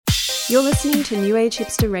You're listening to New Age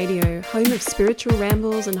Hipster Radio, home of spiritual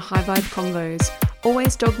rambles and high vibe convos.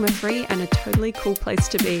 Always dogma free and a totally cool place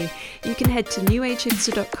to be. You can head to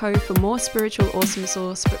newagehipster.co for more spiritual awesome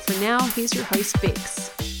sauce, but for now, here's your host,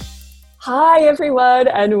 Vix. Hi everyone,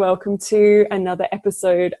 and welcome to another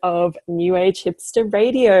episode of New Age Hipster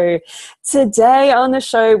Radio. Today on the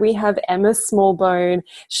show, we have Emma Smallbone.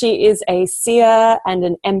 She is a seer and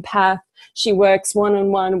an empath. She works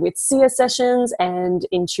one-on-one with seer sessions and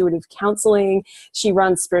intuitive counseling. She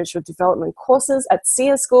runs spiritual development courses at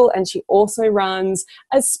Seer School, and she also runs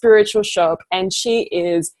a spiritual shop, and she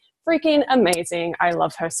is freaking amazing. I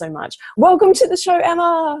love her so much. Welcome to the show,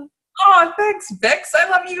 Emma. Oh, thanks, Vix. I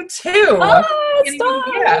love you too. Oh, stop.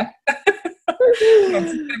 Yeah.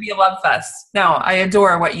 It's going to be a love fest. No, I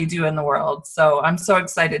adore what you do in the world, so I'm so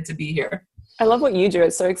excited to be here. I love what you do.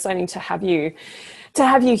 It's so exciting to have you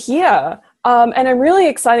here. And I'm really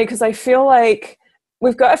excited because I feel like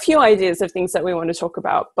we've got a few ideas of things that we want to talk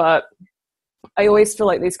about, but I always feel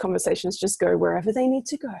like these conversations just go wherever they need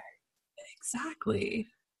to go. Exactly.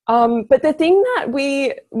 But the thing that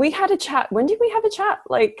we had a chat, when did we have a chat?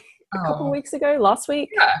 Like a couple of weeks ago, last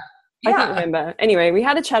week? Yeah. I can't remember. Anyway, we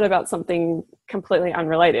had a chat about something completely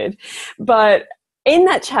unrelated. But in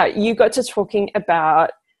that chat, you got to talking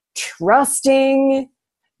about trusting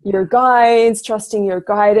your guides, trusting your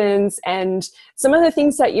guidance, and some of the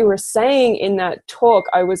things that you were saying in that talk,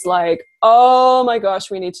 I was like, oh my gosh,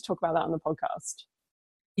 we need to talk about that on the podcast.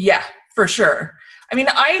 Yeah, for sure. I mean,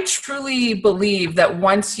 I truly believe that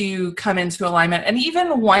once you come into alignment, and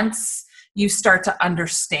even once you start to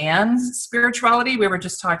understand spirituality, we were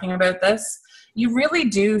just talking about this, you really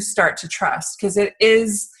do start to trust, because it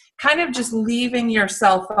is kind of just leaving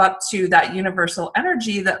yourself up to that universal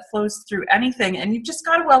energy that flows through anything. And you've just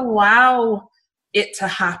got to allow it to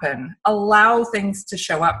happen, allow things to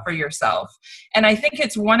show up for yourself. And I think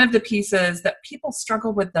it's one of the pieces that people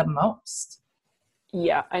struggle with the most.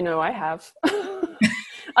 Yeah, I know I have.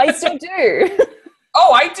 I still do.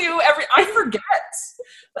 Oh, I do. I forget.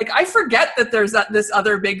 I forget that there's this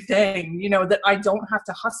other big thing, that I don't have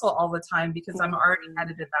to hustle all the time because I'm already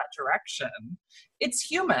headed in that direction. It's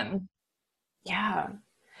human. Yeah.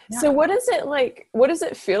 So what is it like? What does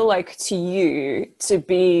it feel like to you to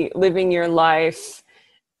be living your life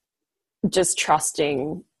just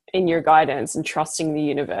trusting in your guidance and trusting the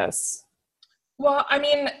universe? Well, I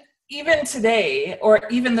mean, even today, or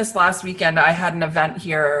even this last weekend, I had an event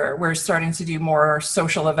here. We're starting to do more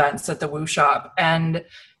social events at the Woo Shop. And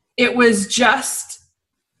it was just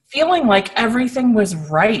feeling like everything was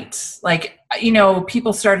right.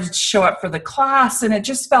 People started to show up for the class and it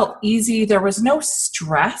just felt easy. There was no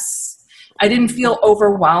stress. I didn't feel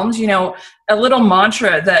overwhelmed. A little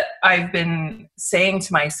mantra that I've been saying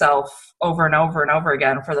to myself over and over and over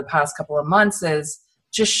again for the past couple of months is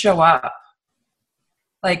just show up.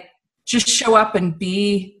 Just show up and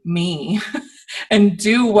be me and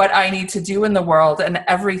do what I need to do in the world, and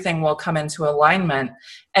everything will come into alignment.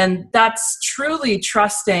 And that's truly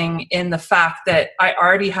trusting in the fact that I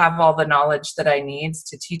already have all the knowledge that I need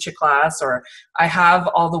to teach a class, or I have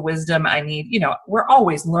all the wisdom I need. We're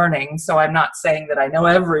always learning, so I'm not saying that I know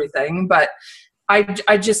everything, but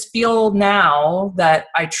I just feel now that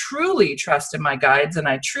I truly trust in my guides and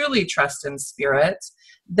I truly trust in spirit,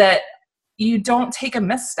 that you don't take a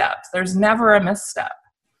misstep. There's never a misstep.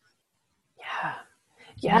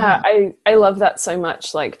 Yeah. I love that so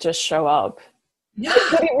much. Just show up. Yeah.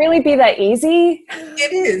 Could it really be that easy?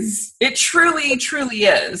 It is. It truly, truly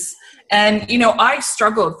is. And, I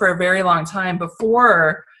struggled for a very long time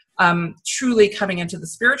before truly coming into the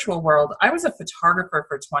spiritual world. I was a photographer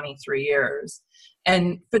for 23 years.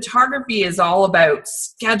 And photography is all about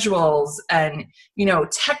schedules and,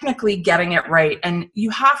 technically getting it right. And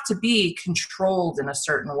you have to be controlled in a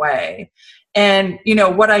certain way. And,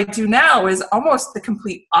 what I do now is almost the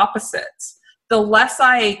complete opposite. The less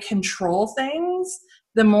I control things,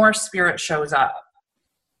 the more spirit shows up.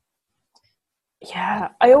 Yeah.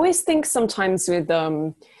 I always think sometimes with,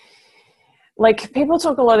 people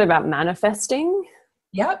talk a lot about manifesting.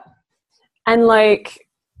 Yep. And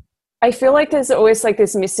I feel like there's always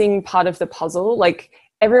this missing part of the puzzle.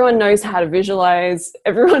 Everyone knows how to visualize,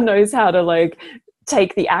 everyone knows how to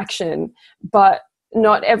take the action, but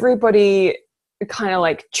not everybody kind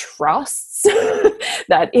of trusts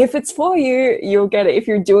that if it's for you, you'll get it. If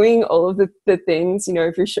you're doing all of the things,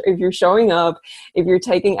 if you're showing up, if you're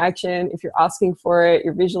taking action, if you're asking for it,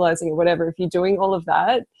 you're visualizing it, whatever, if you're doing all of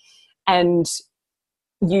that and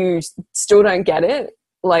you still don't get it,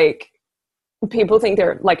 people think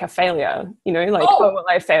they're a failure, well,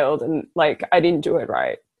 I failed and I didn't do it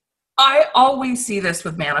right. I always see this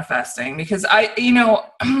with manifesting because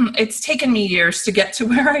it's taken me years to get to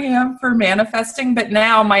where I am for manifesting, but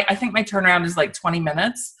now I think my turnaround is like 20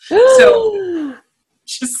 minutes. So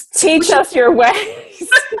just teach us your ways.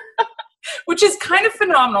 Which is kind of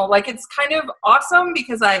phenomenal. Like, it's kind of awesome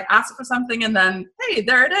because I ask for something and then, hey,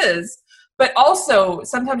 there it is. But also,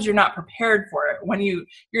 sometimes you're not prepared for it when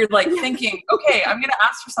you're like thinking, okay, I'm going to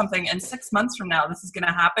ask for something and 6 months from now, this is going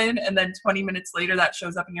to happen. And then 20 minutes later, that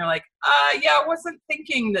shows up and you're like, yeah, I wasn't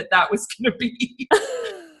thinking that was going to be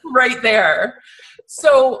right there.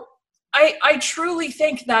 So I truly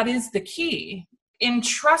think that is the key in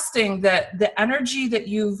trusting that the energy that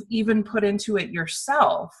you've even put into it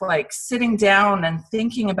yourself, like sitting down and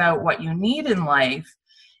thinking about what you need in life,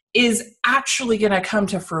 is actually going to come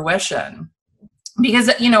to fruition.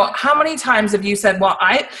 Because, how many times have you said, well,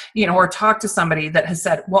 or talked to somebody that has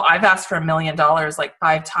said, well, I've asked for $1 million like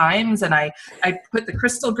 5 times and I put the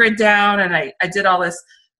crystal grid down and I did all this.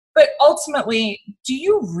 But ultimately, do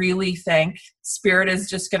you really think Spirit is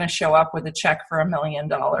just going to show up with a check for $1 million?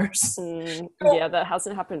 Yeah, that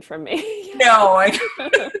hasn't happened for me. No.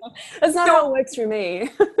 That's not how it works for me.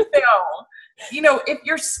 No. If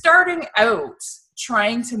you're starting out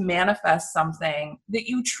trying to manifest something that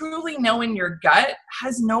you truly know in your gut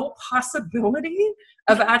has no possibility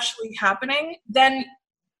of actually happening, then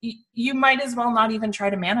you might as well not even try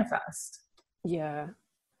to manifest. Yeah.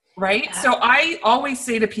 Right? Yeah. So I always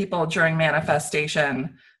say to people during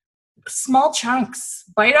manifestation, small chunks,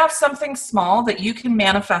 bite off something small that you can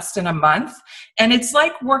manifest in a month. And it's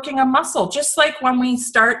like working a muscle, just like when we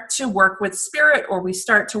start to work with spirit or we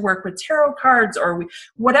start to work with tarot cards or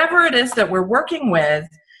whatever it is that we're working with,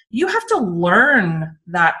 you have to learn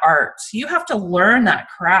that art. You have to learn that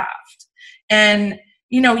craft. And,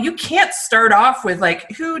 you can't start off with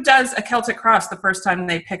like, who does a Celtic cross the first time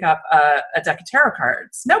they pick up a deck of tarot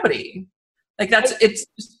cards? Nobody. Like it's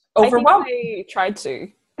just overwhelming. I think they tried to.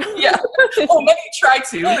 Yeah. Oh, maybe try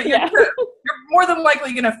to, but you're more than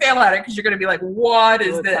likely going to fail at it because you're going to be like, what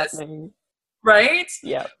is this? Happening? Right?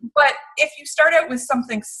 Yeah. But if you start out with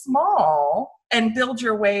something small and build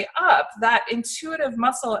your way up, that intuitive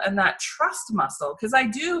muscle and that trust muscle, because I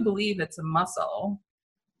do believe it's a muscle,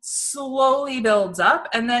 slowly builds up,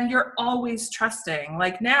 and then you're always trusting.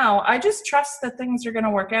 Like now, I just trust that things are going to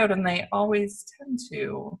work out, and they always tend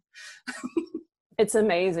to. It's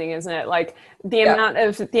amazing, isn't it? Like the amount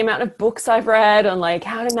of books I've read on like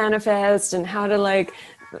how to manifest and how to like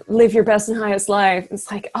live your best and highest life. It's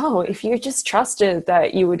like, oh, if you just trusted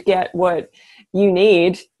that you would get what you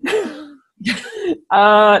need,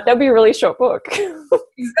 that'd be a really short book.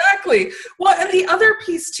 Exactly. Well, and the other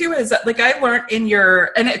piece too is that like I learned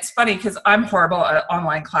and it's funny because I'm horrible at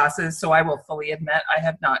online classes, so I will fully admit I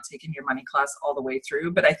have not taken your money class all the way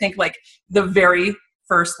through, but I think like the very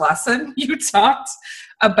first lesson you talked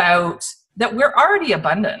about that we're already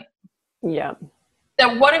abundant. Yeah.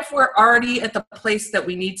 That what if we're already at the place that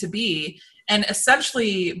we need to be, and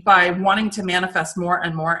essentially by wanting to manifest more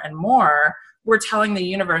and more and more, we're telling the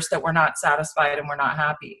universe that we're not satisfied and we're not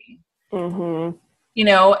happy. Mm-hmm.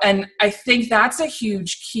 And I think that's a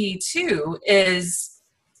huge key too, is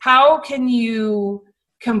how can you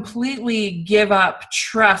completely give up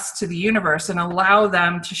trust to the universe and allow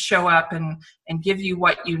them to show up and give you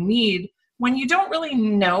what you need when you don't really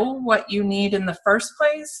know what you need in the first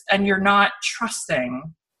place and you're not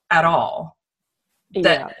trusting at all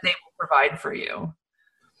that they will provide for you.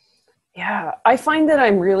 Yeah, I find that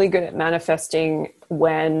I'm really good at manifesting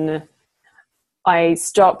when I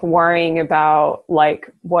stop worrying about like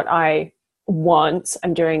what I want.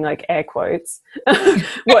 I'm doing like air quotes.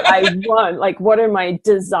 What I want, like what are my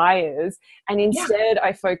desires? And instead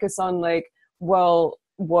I focus on like, well,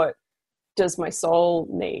 what does my soul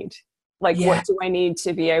need? Like what do I need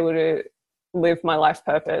to be able to live my life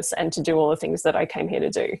purpose and to do all the things that I came here to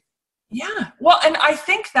do? Yeah. Well, and I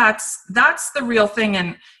think that's the real thing.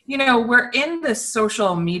 And, we're in this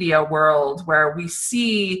social media world where we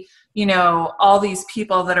see, all these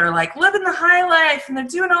people that are like living the high life and they're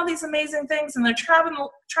doing all these amazing things and they're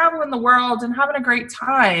traveling the world and having a great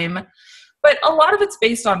time. But a lot of it's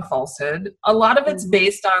based on falsehood. A lot of it's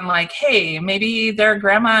based on like, hey, maybe their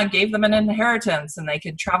grandma gave them an inheritance and they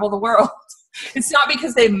could travel the world. It's not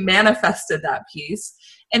because they manifested that piece.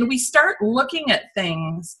 And we start looking at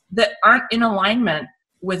things that aren't in alignment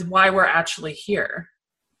with why we're actually here.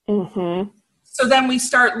 Mm-hmm. So then we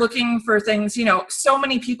start looking for things, so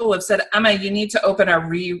many people have said, Emma, you need to open a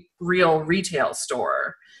real retail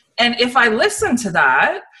store. And if I listen to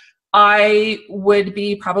that, I would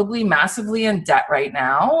be probably massively in debt right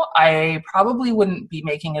now. I probably wouldn't be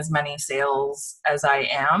making as many sales as I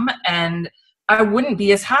am. And I wouldn't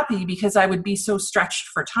be as happy because I would be so stretched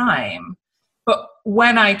for time. But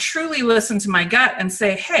when I truly listen to my gut and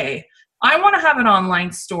say, hey, I want to have an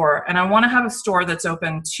online store, and I want to have a store that's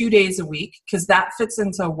open 2 days a week, because that fits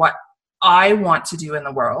into what I want to do in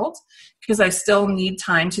the world, because I still need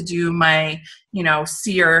time to do my,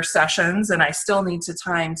 seer sessions, and I still need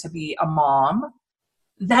time to be a mom,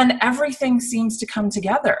 then everything seems to come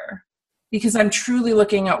together, because I'm truly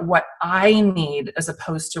looking at what I need as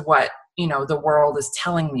opposed to what, the world is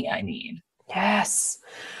telling me I need. Yes.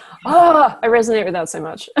 Oh, I resonate with that so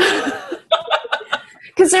much.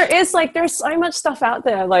 Because there's so much stuff out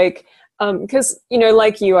there, because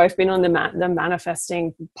like you, I've been on the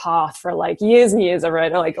manifesting path for years and years. I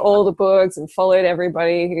read all the books and followed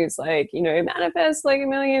everybody who's manifest $1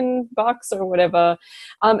 million or whatever,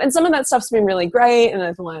 and some of that stuff's been really great, and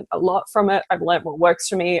I've learned a lot from it. I've learned what works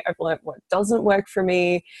for me, I've learned what doesn't work for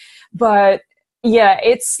me, but yeah,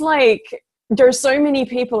 it's there's so many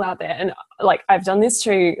people out there, and I've done this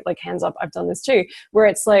too, hands up, I've done this too, where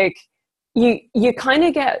it's you kind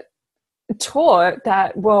of get taught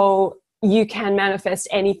that, well, you can manifest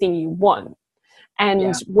anything you want,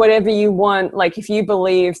 and whatever you want, if you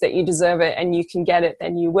believe that you deserve it and you can get it,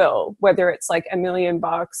 then you will, whether it's $1 million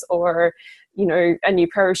or a new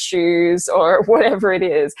pair of shoes or whatever it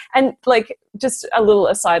is. And just a little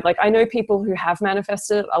aside, I know people who have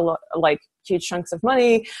manifested a lot, huge chunks of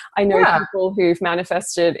money. I know people who've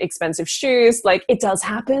manifested expensive shoes. It does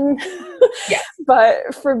happen. Yeah.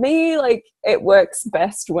 But for me, it works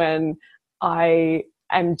best when I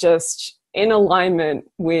am just in alignment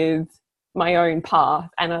with my own path,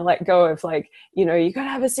 and I let go of you got to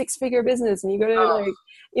have a 6-figure business, and you got to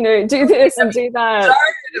do this and do that.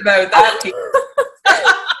 Started about that.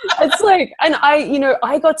 It's and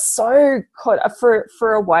I got so caught up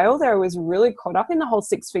for a while there. I was really caught up in the whole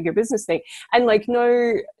 6-figure business thing, and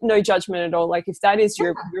no judgment at all. If that is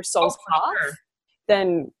your soul's path,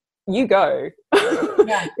 then you go.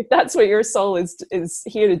 If that's what your soul is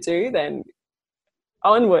here to do, then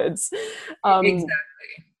onwards. Exactly.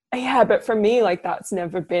 Yeah, but for me, that's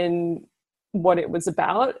never been what it was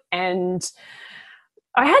about, and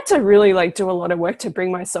I had to really do a lot of work to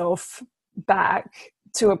bring myself back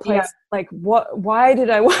to a place why did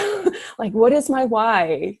I want what is my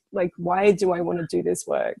why? Why do I want to do this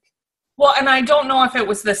work? Well, and I don't know if it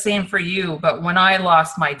was the same for you, but when I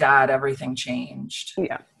lost my dad, everything changed.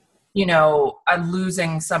 Yeah.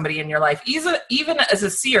 Losing somebody in your life, even as a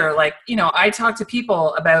seer, I talk to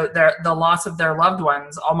people about the loss of their loved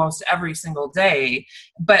ones almost every single day.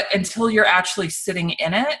 But until you're actually sitting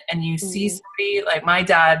in it and you see somebody, my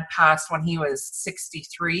dad passed when he was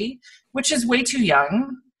 63, which is way too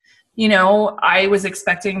young. I was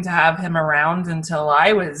expecting to have him around until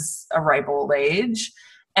I was a ripe old age.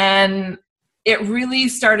 And it really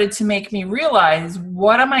started to make me realize,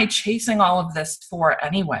 what am I chasing all of this for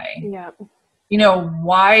anyway? Yeah.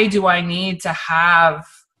 Why do I need to have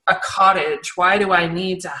a cottage? Why do I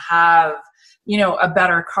need to have, a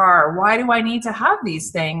better car? Why do I need to have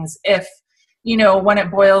these things if, when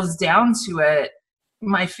it boils down to it,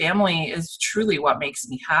 my family is truly what makes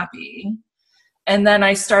me happy? And then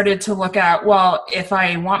I started to look at, well, if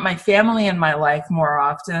I want my family in my life more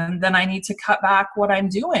often, then I need to cut back what I'm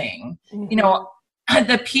doing. Mm-hmm. At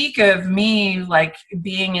the peak of me,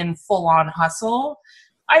 being in full on hustle,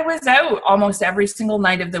 I was out almost every single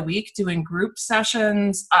night of the week doing group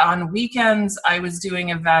sessions. On weekends, I was doing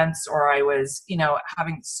events, or I was,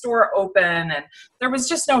 having the store open, and there was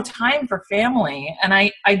just no time for family. And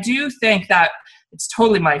I do think that it's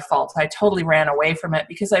totally my fault. I totally ran away from it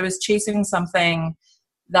because I was chasing something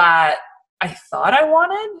that I thought I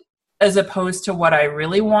wanted, as opposed to what I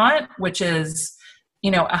really want, which is,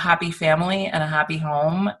 a happy family and a happy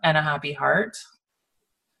home and a happy heart.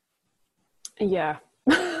 Yeah.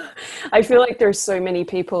 I feel like there's so many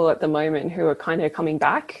people at the moment who are kind of coming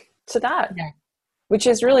back to that, which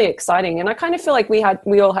is really exciting. And I kind of feel like I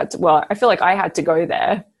feel like I had to go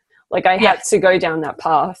there. I had to go down that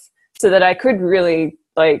path so that I could really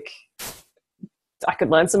I could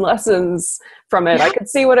learn some lessons from it. I could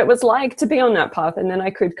see what it was like to be on that path. And then I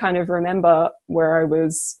could kind of remember where I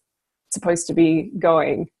was supposed to be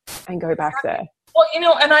going and go back there. Well,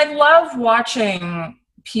 and I love watching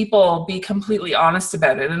people be completely honest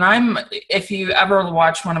about it. And if you ever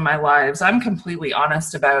watch one of my lives, I'm completely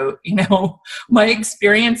honest about, my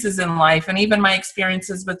experiences in life, and even my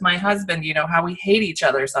experiences with my husband, how we hate each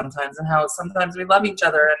other sometimes and how sometimes we love each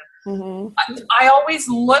other. And I always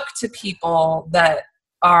look to people that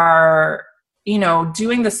are,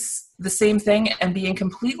 doing the same thing and being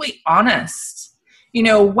completely honest.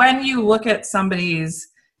 When you look at somebody's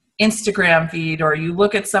Instagram feed, or you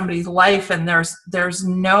look at somebody's life and there's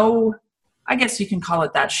no, I guess you can call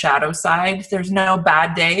it that shadow side. There's no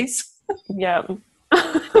bad days. Yeah.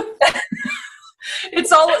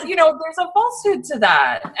 It's all, there's a falsehood to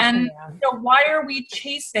that. And why are we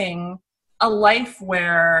chasing a life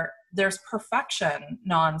where there's perfection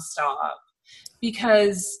nonstop?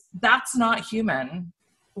 Because that's not human.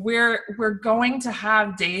 We're going to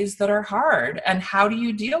have days that are hard. And how do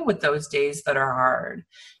you deal with those days that are hard?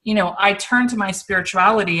 I turn to my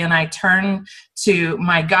spirituality, and I turn to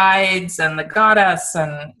my guides and the goddess,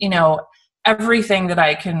 and, everything that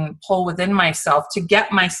I can pull within myself to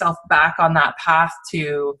get myself back on that path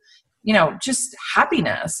to, just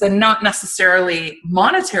happiness, and not necessarily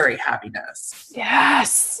monetary happiness.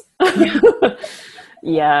 Yes.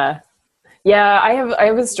 Yeah. Yeah. I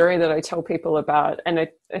have a story that I tell people about, and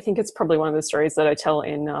I think it's probably one of the stories that I tell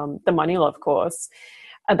in the Money Love course,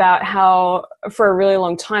 about how for a really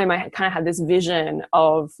long time I kind of had this vision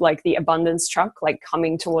of like the abundance truck like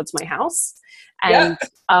coming towards my house. And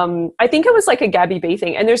I think it was like a Gabby B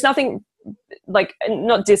thing. And there's nothing like,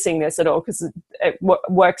 not dissing this at all, because it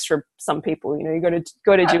works for some people. You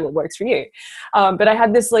got to do what works for you. But I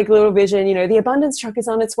had this like little vision, the abundance truck is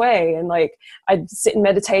on its way. And like I'd sit in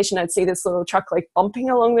meditation, I'd see this little truck like bumping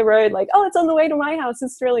along the road, like, oh, it's on the way to my house.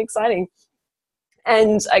 It's really exciting.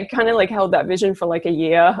 And I kind of like held that vision for like a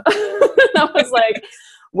year. I was like,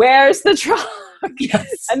 where's the truck?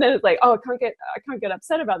 Yes. And then it's like, oh, I can't get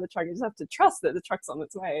upset about the truck. I just have to trust that the truck's on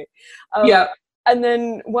its way. And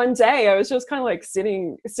then one day I was just kind of like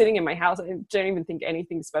sitting in my house. I don't even think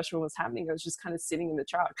anything special was happening. I was just kind of sitting in the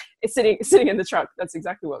truck. Sitting in the truck. That's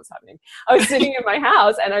exactly what was happening. I was sitting in my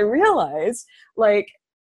house, and I realized like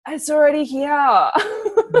it's already here.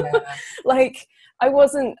 Yeah. Like I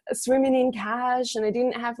wasn't swimming in cash, and I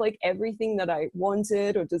didn't have like everything that I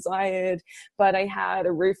wanted or desired, but I had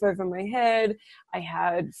a roof over my head. I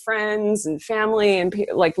had friends and family and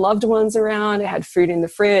like loved ones around. I had food in the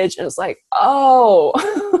fridge, and it was like, oh,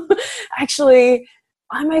 actually,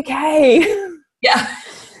 I'm okay. Yeah.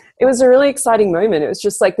 It was a really exciting moment. It was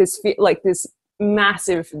just like this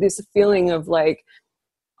feeling of like,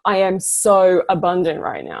 I am so abundant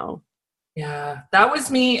right now. Yeah, that was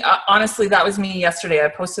me. Honestly, that was me yesterday. I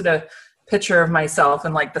posted a picture of myself,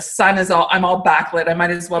 and like the sun is I'm all backlit. I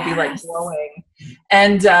might as well be like glowing.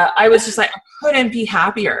 And I was just like, I couldn't be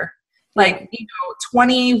happier. Like,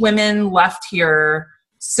 20 women left here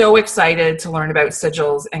so excited to learn about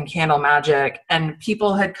sigils and candle magic. And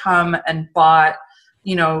people had come and bought,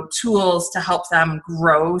 tools to help them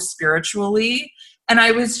grow spiritually. And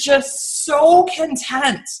I was just so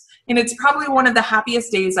content. And it's probably one of the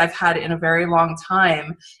happiest days I've had in a very long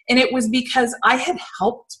time. And it was because I had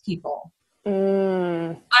helped people.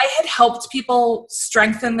 I had helped people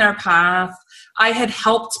strengthen their path. I had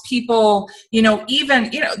helped people,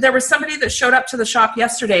 there was somebody that showed up to the shop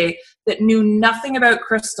yesterday that knew nothing about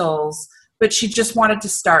crystals, but she just wanted to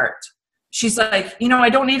start. She's like, I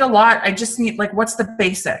don't need a lot. I just need like, what's the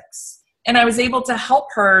basics? And I was able to help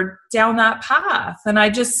her down that path. And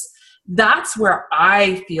that's where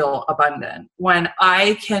I feel abundant, when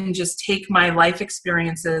I can just take my life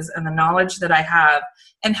experiences and the knowledge that I have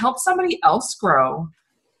and help somebody else grow.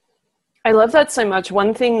 I love that so much.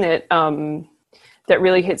 One thing that that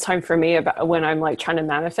really hits home for me about when I'm like trying to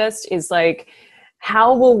manifest is like,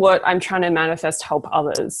 how will what I'm trying to manifest help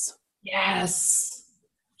others? Yes.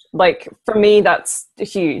 Like for me, that's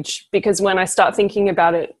huge, because when I start thinking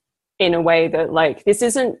about it in a way that like, this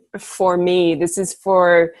isn't for me, this is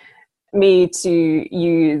for me to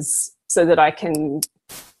use so that I can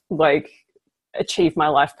like achieve my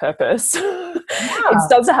life purpose. Yeah. It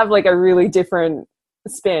starts to have like a really different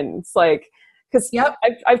spin. It's like, because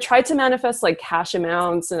I've tried to manifest like cash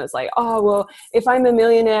amounts, and it's like, oh, well, if I'm a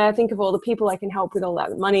millionaire, think of all the people I can help with all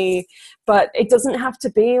that money. But it doesn't have to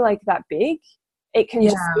be like that big. It can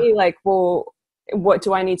just be like, well, what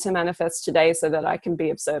do I need to manifest today so that I can be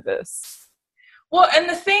of service? Well, and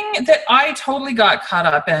the thing that I totally got caught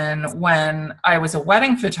up in when I was a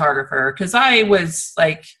wedding photographer, because I was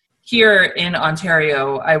like here in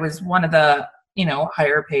Ontario, I was one of the,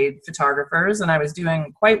 higher paid photographers, and I was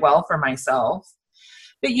doing quite well for myself.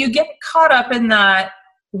 But you get caught up in that,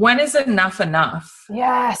 when is enough enough?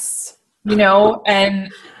 Yes.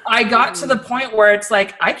 And I got to the point where it's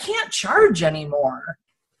like, I can't charge anymore.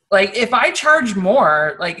 Like, if I charge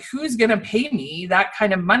more, like, who's going to pay me that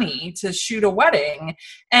kind of money to shoot a wedding?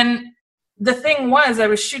 And the thing was, I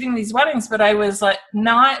was shooting these weddings, but I was like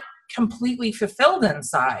not completely fulfilled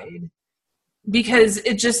inside, because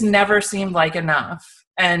it just never seemed like enough.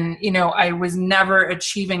 And, I was never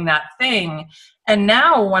achieving that thing. And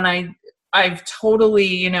now when I I've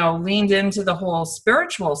totally, leaned into the whole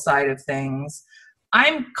spiritual side of things,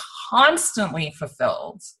 I'm constantly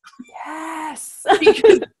fulfilled. Yes.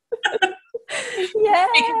 Because, yeah.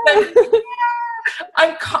 because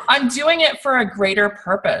I'm doing it for a greater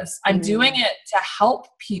purpose. I'm doing it to help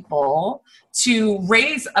people to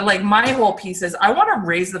raise, like my whole piece is I want to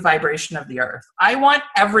raise the vibration of the earth. I want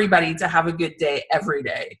everybody to have a good day every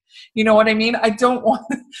day. You know what I mean? I don't want,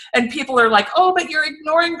 and people are like, oh, but you're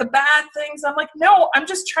ignoring the bad things. I'm like, no, I'm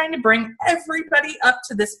just trying to bring everybody up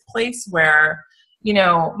to this place where,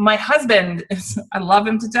 my husband I love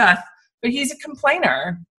him to death, but he's a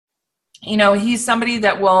complainer. He's somebody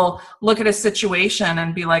that will look at a situation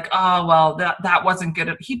and be like, oh, well, that wasn't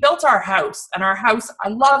good. He built our house, and our house, I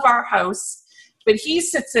love our house, but he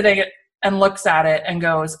sits in it and looks at it and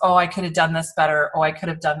goes, oh, I could have done this better. Oh, I could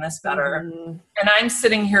have done this better. Mm-hmm. And I'm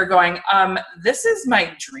sitting here going, this is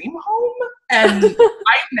my dream home. And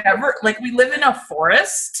I never, we live in a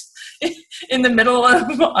forest in the middle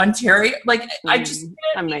of Ontario. I just,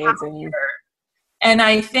 amazing. And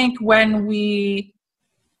I think when we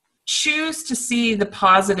choose to see the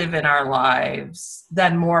positive in our lives,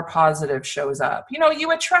 then more positive shows up.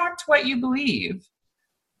 You attract what you believe.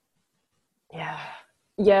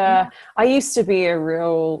 Yeah. I used to be a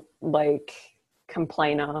real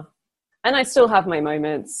complainer, and I still have my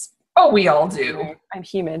moments. Oh, we all do. I'm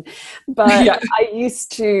human. But I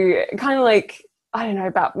used to kind of I don't know,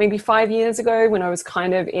 about maybe 5 years ago, when I was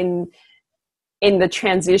kind of in the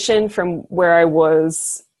transition from where I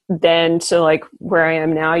was then to where I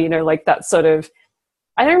am now, that sort of,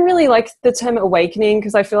 I don't really like the term awakening,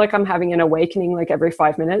 because I feel like I'm having an awakening every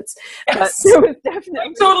 5 minutes. Yes. But there was definitely,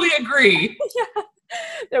 I totally agree.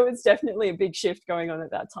 There was definitely a big shift going on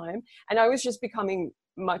at that time. And I was just becoming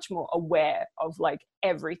much more aware of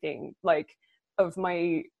everything, of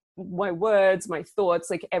my words, my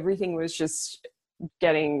thoughts, everything was just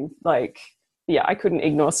getting I couldn't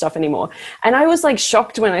ignore stuff anymore. And I was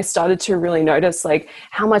shocked when I started to really notice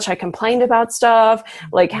how much I complained about stuff,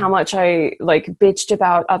 how much I bitched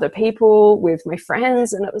about other people with my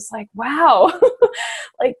friends. And it was wow,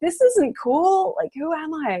 this isn't cool. Who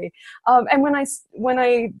am I? And when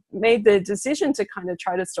I made the decision to kind of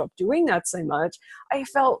try to stop doing that so much, I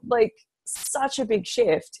felt such a big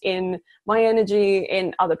shift in my energy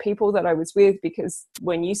in other people that I was with, because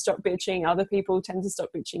when you stop bitching, other people tend to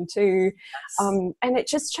stop bitching too. Yes. And it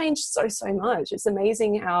just changed so much. It's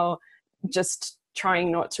amazing how just trying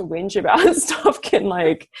not to whinge about stuff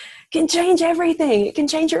can change everything. It can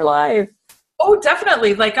change your life. Oh,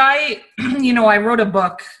 definitely. I wrote a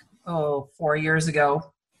book 4 years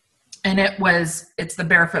ago, and it's The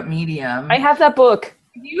Barefoot Medium. I have that book.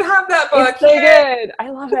 You have that book. It's so good. I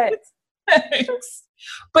love it. Thanks.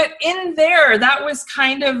 But in there, that was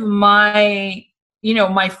kind of my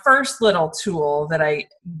first little tool that I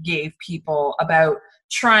gave people about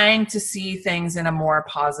trying to see things in a more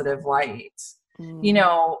positive light.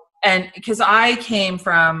 And because I came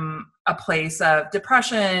from a place of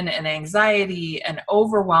depression and anxiety and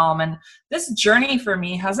overwhelm, and this journey for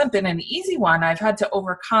me hasn't been an easy one. I've had to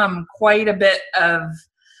overcome quite a bit of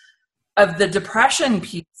the depression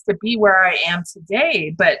piece to be where I am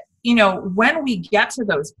today. But when we get to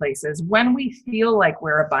those places, when we feel like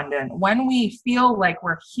we're abundant, when we feel like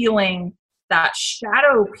we're healing that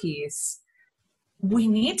shadow piece, we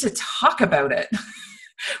need to talk about it.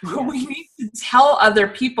 Yes. We need to tell other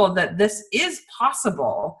people that this is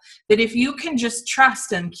possible, that if you can just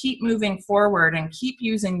trust and keep moving forward and keep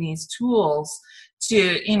using these tools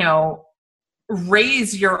to,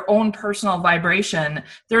 raise your own personal vibration,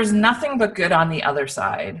 there's nothing but good on the other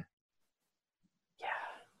side.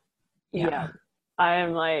 Yeah. I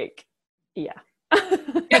am I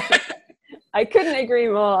couldn't agree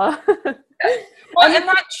more. Well, and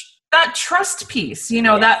that trust piece,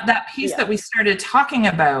 that piece that we started talking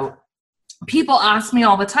about, people ask me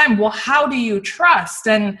all the time, well, how do you trust?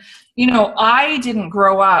 And, I didn't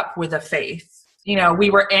grow up with a faith. We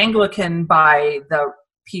were Anglican by the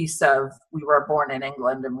piece of, we were born in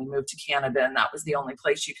England and we moved to Canada, and that was the only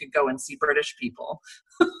place you could go and see British people.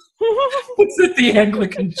 It's at the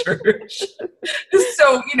Anglican church.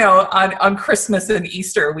 So, on Christmas and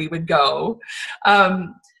Easter we would go.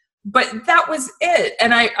 But that was it.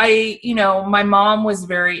 And I my mom was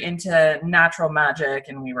very into natural magic,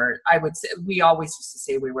 and we always used to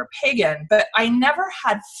say we were pagan, but I never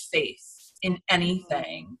had faith in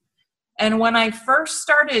anything. And when I first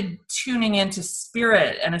started tuning into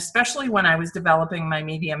spirit, and especially when I was developing my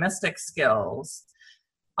mediumistic skills,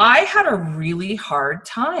 I had a really hard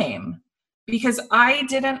time because I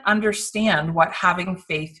didn't understand what having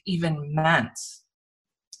faith even meant.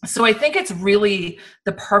 So I think it's really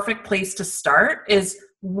the perfect place to start is,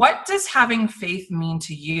 what does having faith mean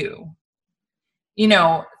to you? You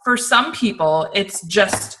know, for some people, it's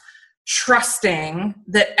just trusting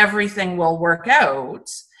that everything will work out.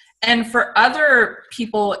 And for other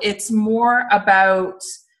people, it's more about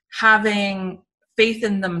having faith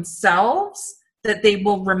in themselves, that they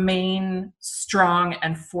will remain strong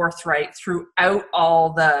and forthright throughout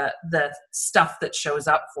all the stuff that shows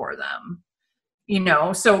up for them. You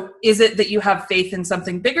know, so is it that you have faith in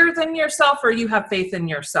something bigger than yourself, or you have faith in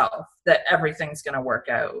yourself that everything's going to work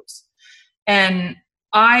out? And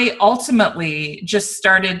I ultimately just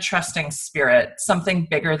started trusting spirit, something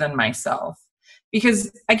bigger than myself,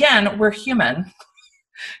 because again, we're human.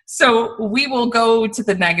 So we will go to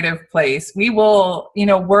the negative place. We will, you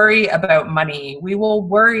know, worry about money. We will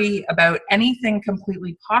worry about anything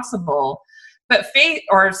completely possible. But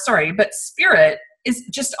but spirit is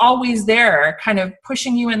just always there, kind of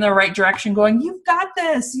pushing you in the right direction, going, you've got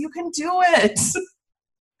this, you can do it.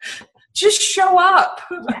 Just show up.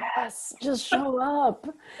 Yes, just show up.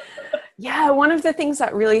 Yeah, one of the things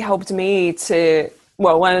that really helped me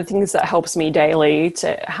one of the things that helps me daily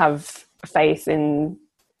to have faith in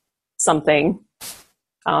something,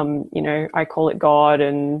 you know, I call it God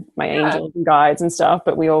and my angels and guides and stuff,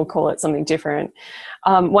 but we all call it something different.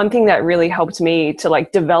 One thing that really helped me to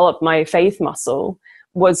like develop my faith muscle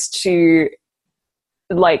was to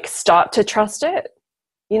like start to trust it,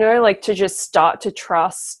 you know, like to just start to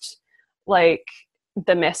trust like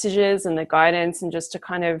the messages and the guidance, and just to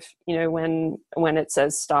kind of, you know, when it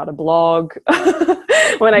says start a blog,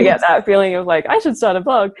 when I get that feeling of like, I should start a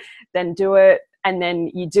blog, then do it. And then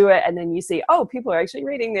you do it, and then you see, oh, people are actually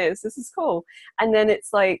reading this. This is cool. And then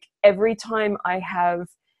it's like every time I have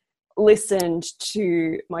listened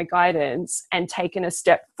to my guidance and taken a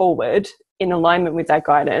step forward in alignment with that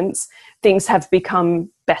guidance, things have become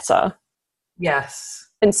better. Yes.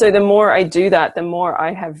 And so the more I do that, the more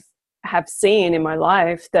I have seen in my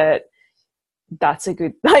life that that's a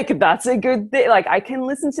good thing. Like I can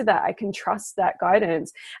listen to that. I can trust that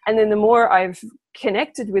guidance. And then the more I've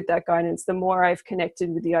connected with that guidance, the more I've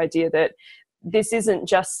connected with the idea that this isn't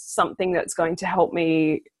just something that's going to help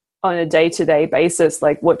me on a day-to-day basis.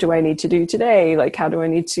 Like, what do I need to do today? Like, how do I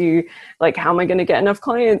need to, like, how am I going to get enough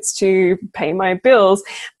clients to pay my bills?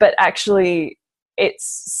 But actually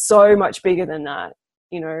it's so much bigger than that.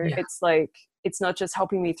 You know, It's like, it's not just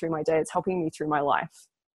helping me through my day, it's helping me through my life.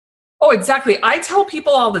 Oh, exactly. I tell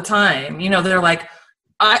people all the time, you know, they're like,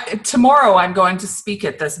 tomorrow I'm going to speak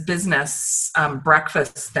at this business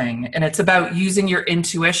breakfast thing, and it's about using your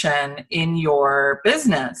intuition in your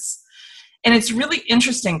business. And it's really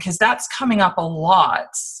interesting because that's coming up a lot.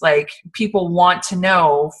 Like, people want to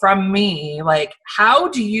know from me, like, how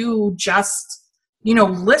do you just, you know,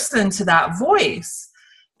 listen to that voice?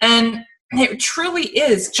 And it truly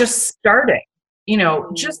is just starting, you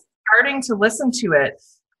know, just starting to listen to it.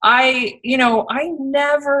 I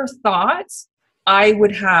never thought I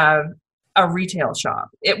would have a retail shop.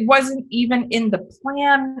 It wasn't even in the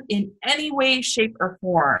plan in any way, shape, or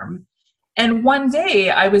form. And one day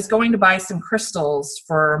I was going to buy some crystals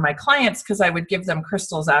for my clients because I would give them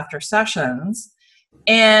crystals after sessions,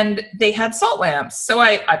 and they had salt lamps. So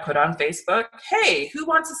I put on Facebook, hey, who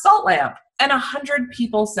wants a salt lamp? And 100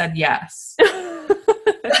 people said yes.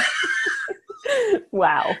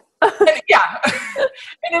 Wow. And, yeah.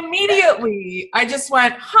 And immediately I just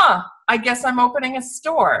went, I guess I'm opening a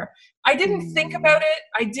store. I didn't think about it.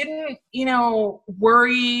 I didn't, you know,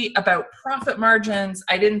 worry about profit margins.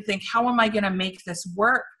 I didn't think, how am I going to make this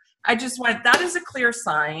work? I just went, that is a clear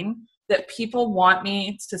sign that people want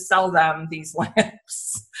me to sell them these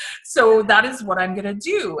lamps. So that is what I'm going to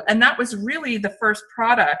do. And that was really the first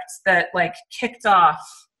product that like kicked off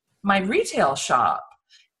my retail shop.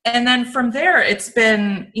 And then from there, it's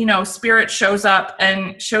been, you know, Spirit shows up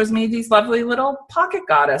and shows me these lovely little pocket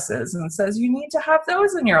goddesses and says, you need to have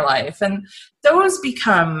those in your life. And those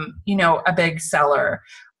become, you know, a big seller.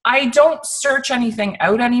 I don't search anything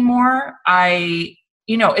out anymore.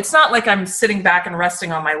 You know, it's not like I'm sitting back and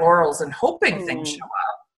resting on my laurels and hoping things show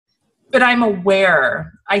up, but I'm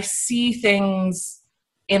aware. I see things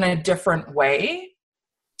in a different way.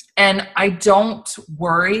 And I don't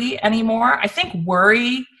worry anymore. I think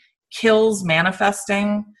worry kills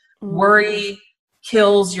manifesting. Worry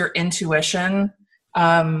kills your intuition.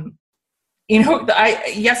 You know,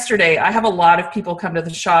 yesterday I have a lot of people come to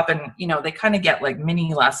the shop and, you know, they kind of get like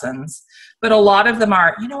mini lessons, but a lot of them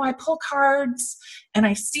are, you know, I pull cards and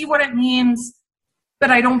I see what it means,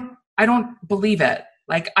 but I don't believe it.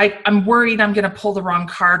 Like I'm worried I'm going to pull the wrong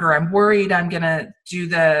card, or I'm worried I'm going to do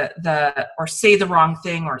or say the wrong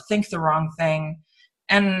thing or think the wrong thing.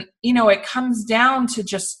 And, it comes down to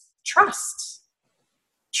just trust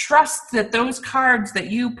that those cards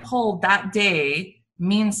that you pulled that day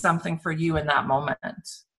mean something for you in that moment.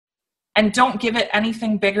 And don't give it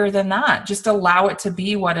anything bigger than that. Just allow it to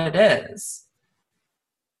be what it is.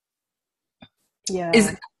 Yeah.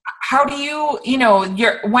 How do you,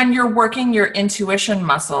 when you're working your intuition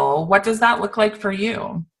muscle, what does that look like for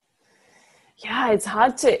you? Yeah,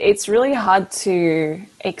 it's really hard to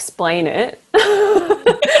explain it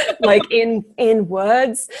like in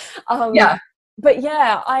words. But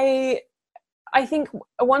yeah, I think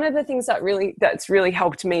one of the things that's really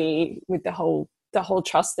helped me with the whole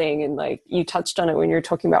trust thing, and like you touched on it when you were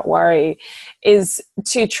talking about worry, is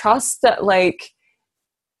to trust that, like,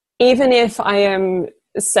 even if I am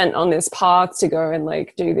sent on this path to go and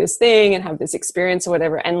like do this thing and have this experience or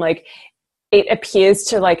whatever, and like it appears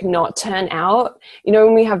to like not turn out,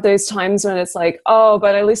 when we have those times when it's like, oh,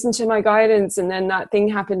 but I listened to my guidance and then that thing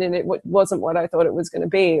happened and it wasn't what I thought it was going to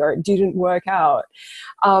be, or it didn't work out,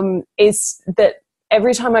 is that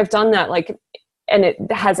every time I've done that, like, and it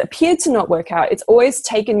has appeared to not work out, it's always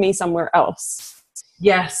taken me somewhere else.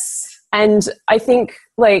 Yes. And I think,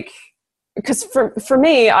 like, because for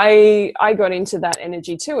me, I got into that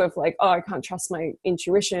energy too of like, oh, I can't trust my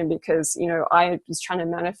intuition because, I was trying to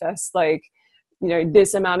manifest like,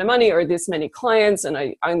 this amount of money or this many clients, and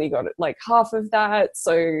I only got like half of that.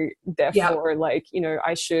 So therefore, like,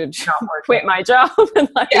 I should quit my job and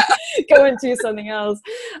like go and do something else.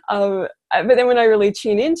 But then when I really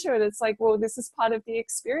tune into it, it's like, well, this is part of the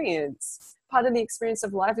experience. Part of the experience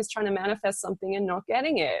of life is trying to manifest something and not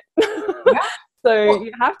getting it. Yeah. So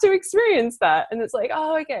you have to experience that. And it's like,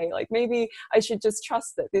 oh, okay, like maybe I should just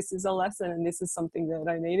trust that this is a lesson and this is something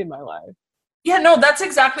that I need in my life. Yeah, no, that's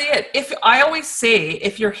exactly it. I always say,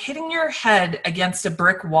 if you're hitting your head against a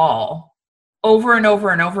brick wall over and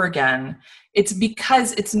over and over again, it's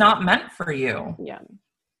because it's not meant for you. Yeah.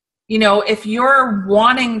 If you're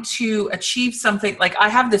wanting to achieve something, like I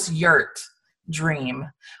have this yurt dream.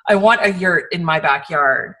 I want a yurt in my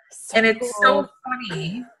backyard. And it's so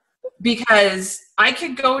funny because I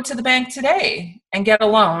could go to the bank today and get a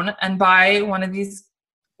loan and buy one of these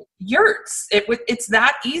yurts. It's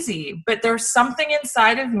that easy, but there's something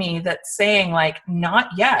inside of me that's saying like, not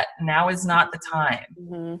yet. Now is not the time.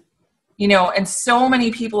 Mm-hmm. And so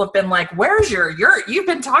many people have been like, where's your yurt? You've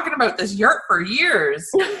been talking about this yurt for years.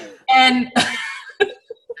 And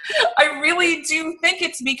I really do think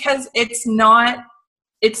it's because it's not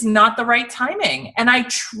the right timing. And I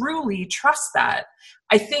truly trust that.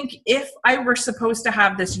 I think if I were supposed to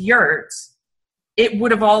have this yurt, it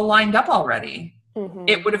would have all lined up already. Mm-hmm.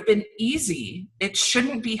 It would have been easy. It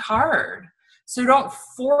shouldn't be hard. So don't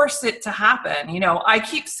force it to happen. I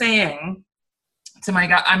keep saying to my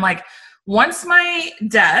guy, I'm like, once my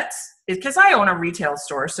debt, because I own a retail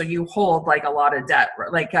store, so you hold like a lot of debt,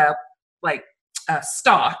 like a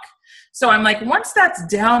stock. So I'm like, once that's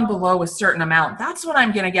down below a certain amount, that's when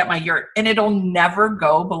I'm going to get my yurt, and it'll never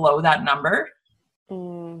go below that number.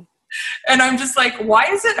 Mm. And I'm just like, why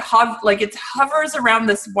is it it hovers around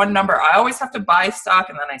this one number? I always have to buy stock,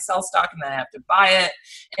 and then I sell stock, and then I have to buy it.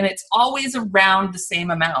 And it's always around the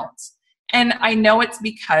same amount. And I know it's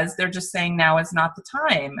because they're just saying now is not the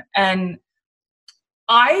time. And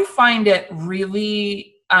I find it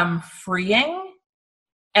really freeing.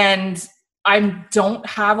 And I don't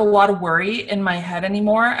have a lot of worry in my head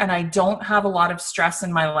anymore. And I don't have a lot of stress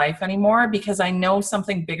in my life anymore, because I know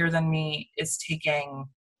something bigger than me is taking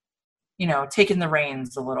the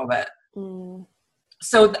reins a little bit. Mm.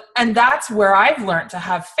 So, and that's where I've learned to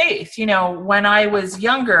have faith. When I was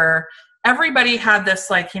younger, everybody had this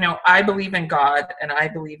like, I believe in God and I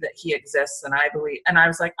believe that he exists, and I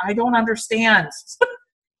was like, I don't understand.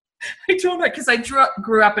 I don't know, because I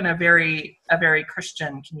grew up in a very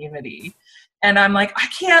Christian community, and I'm like, I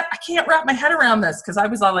can't wrap my head around this, because I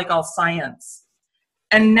was all science.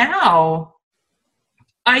 And now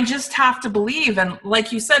I just have to believe. And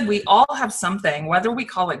like you said, we all have something, whether we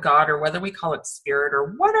call it God or whether we call it spirit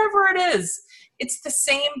or whatever it is, it's the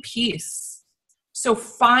same piece. So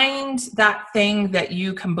find that thing that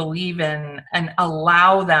you can believe in and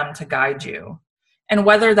allow them to guide you. And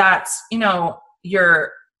whether that's,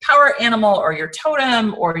 your power animal or your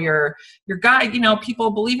totem or your guide,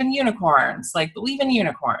 people believe in unicorns, like believe in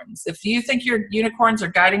unicorns. If you think your unicorns are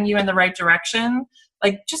guiding you in the right direction,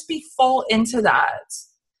 like just be full into that.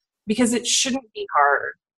 Because it shouldn't be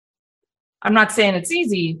hard. I'm not saying it's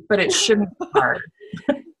easy, but it shouldn't be hard.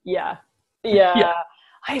 Yeah.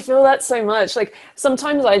 I feel that so much. Like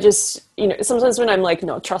sometimes I just, sometimes when I'm like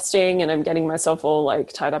not trusting and I'm getting myself all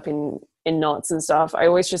like tied up in knots and stuff, I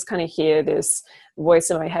always just kind of hear this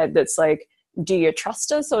voice in my head that's like, do you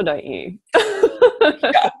trust us or don't you?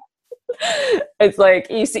 Yeah. It's like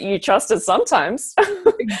you trust us sometimes.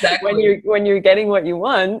 Exactly. when you're getting what you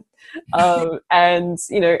want, and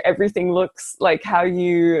everything looks like how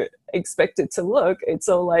you expect it to look. It's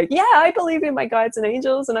all like, yeah, I believe in my guides and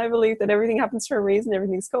angels, and I believe that everything happens for a reason.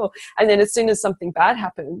 Everything's cool. And then as soon as something bad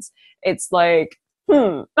happens, it's like,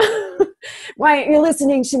 why aren't you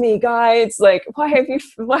listening to me, guides? Like, why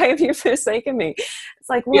have you forsaken me? It's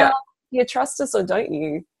like, well, Yeah. you trust us or don't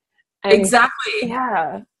you? And Exactly.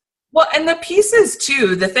 yeah. Well, and the pieces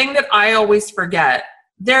too, the thing that I always forget,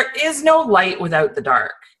 there is no light without the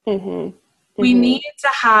dark. Mm-hmm. We need to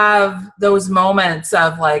have those moments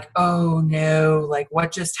of like, oh no, like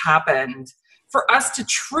what just happened, for us to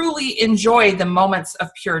truly enjoy the moments of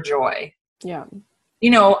pure joy. Yeah.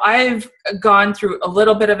 I've gone through a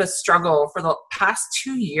little bit of a struggle for the past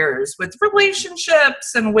 2 years with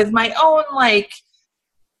relationships and with my own, like,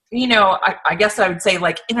 I guess I would say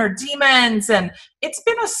like inner demons. And it's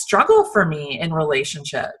been a struggle for me in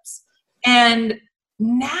relationships. And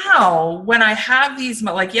now when I have these,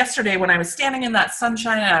 like yesterday when I was standing in that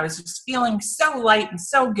sunshine and I was just feeling so light and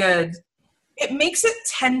so good, it makes it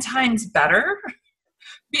 10 times better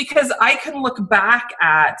because I can look back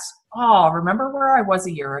at, remember where I was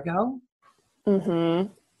a year ago? Mm-hmm.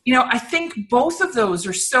 I think both of those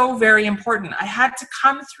are so very important. I had to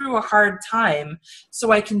come through a hard time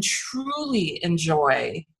so I can truly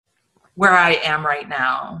enjoy where I am right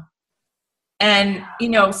now. And,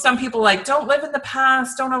 some people like, don't live in the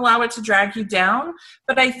past, don't allow it to drag you down.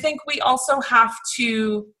 But I think we also have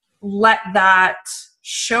to let that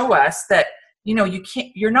show us that,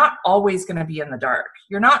 you're not always going to be in the dark.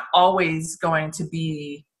 You're not always going to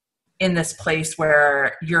be in this place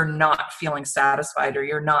where you're not feeling satisfied or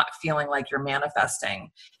you're not feeling like you're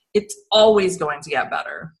manifesting. It's always going to get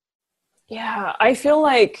better. Yeah, I feel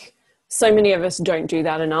like so many of us don't do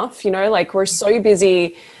that enough. Like we're so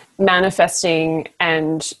busy manifesting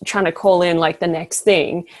and trying to call in like the next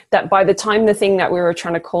thing that by the time the thing that we were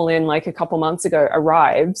trying to call in like a couple months ago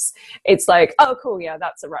arrives, it's like, oh cool, yeah,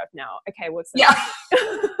 that's arrived now. Okay, what's the next?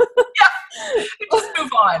 Yeah. Just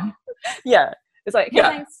move on. Yeah. It's like, hey,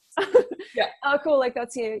 thanks. Yeah. Oh, cool. Like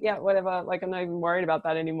that's here. Yeah, whatever. Like I'm not even worried about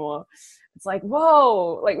that anymore. It's like,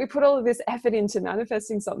 whoa, like we put all of this effort into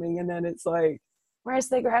manifesting something and then it's like, where's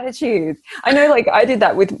the gratitude? I know like I did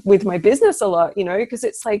that with my business a lot, because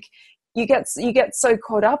it's like you get so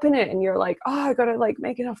caught up in it and you're like, oh, I got to like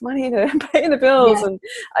make enough money to pay the bills and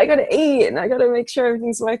I got to eat and I got to make sure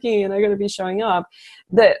everything's working and I got to be showing up,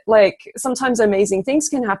 that like sometimes amazing things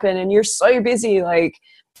can happen and you're so busy like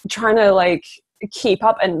trying to like keep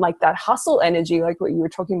up and like that hustle energy, like what you were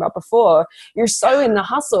talking about before, you're so in the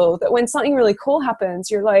hustle that when something really cool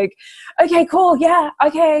happens, you're like, okay, cool. Yeah.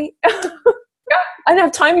 Okay. I don't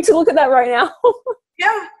have time to look at that right now.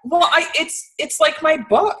 Yeah. Well, it's like my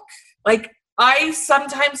book. Like I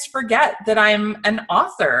sometimes forget that I'm an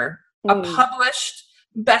author, a published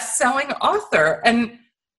best-selling author. And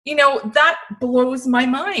that blows my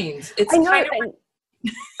mind. It's kind of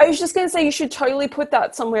I was just going to say you should totally put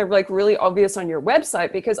that somewhere like really obvious on your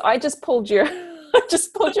website, because I just pulled your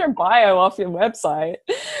bio off your website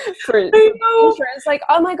for insurance. Like,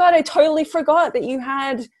 oh my God, I totally forgot that you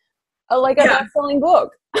had a best-selling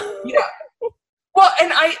book. Yeah. Well,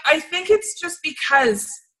 and I think it's just because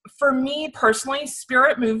for me personally,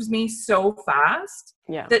 spirit moves me so fast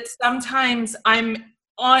that sometimes I'm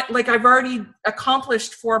on, like I've already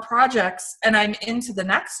accomplished 4 projects and I'm into the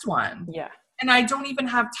next one. Yeah. And I don't even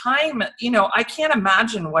have time. I can't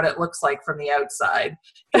imagine what it looks like from the outside.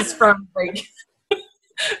 Because from like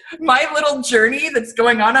my little journey that's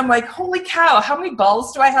going on, I'm like, holy cow, how many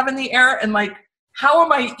balls do I have in the air? And like, how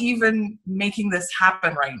am I even making this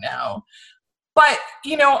happen right now? But,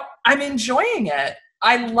 I'm enjoying it.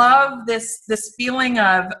 I love this feeling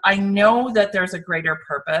of, I know that there's a greater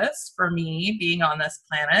purpose for me being on this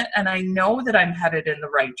planet, and I know that I'm headed in the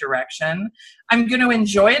right direction. I'm going to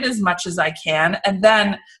enjoy it as much as I can. And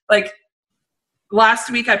then, like, last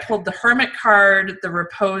week I pulled the Hermit card, the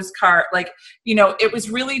Repose card. Like, it was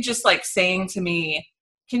really just like saying to me,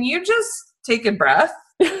 can you just take a breath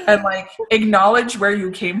and like acknowledge where you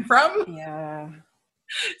came from? Yeah.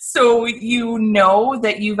 So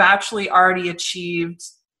that you've actually already achieved,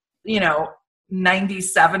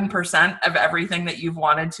 97% of everything that you've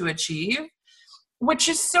wanted to achieve, which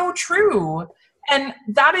is so true. And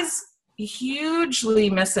that is hugely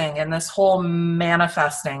missing in this whole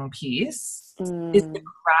manifesting piece is the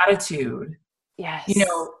gratitude. Yes.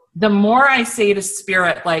 The more I say to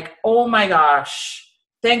spirit, like, oh my gosh,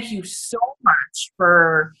 thank you so much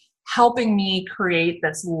for helping me create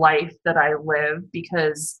this life that I live,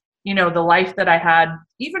 because the life that I had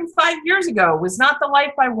even 5 years ago was not the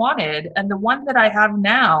life I wanted. And the one that I have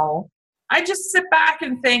now, I just sit back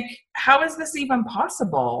and think, how is this even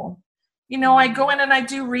possible? I go in and I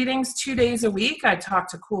do readings 2 days a week. I talk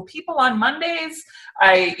to cool people on Mondays.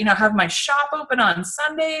 I, have my shop open on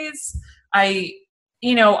Sundays. I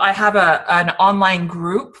have an online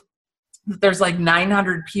group. There's like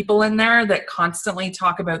 900 people in there that constantly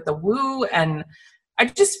talk about the woo. And I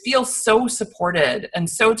just feel so supported and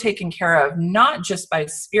so taken care of, not just by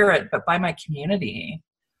spirit, but by my community.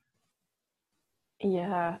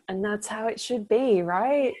 Yeah. And that's how it should be,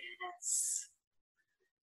 right? Yes.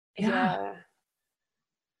 Yeah.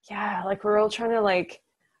 Like we're all trying to like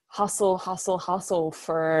hustle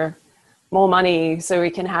for more money so we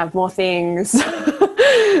can have more things,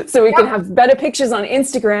 so we can have better pictures on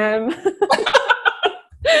Instagram.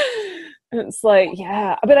 It's like,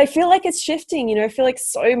 but I feel like it's shifting, I feel like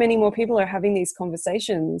so many more people are having these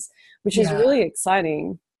conversations, which is really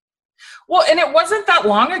exciting. Well, and it wasn't that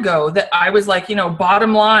long ago that I was like,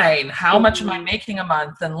 bottom line, how much am I making a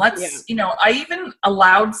month? And let's, I even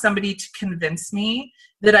allowed somebody to convince me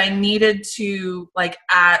that I needed to like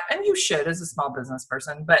add, and you should as a small business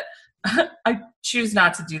person, but I choose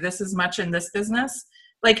not to do this as much in this business.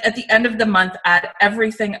 Like at the end of the month, add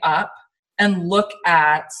everything up and look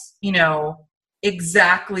at,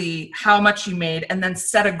 exactly how much you made, and then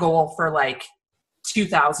set a goal for like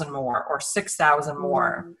 2,000 more or 6,000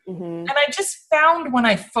 more. Mm-hmm. And I just found when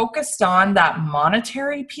I focused on that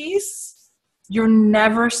monetary piece, you're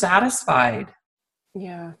never satisfied.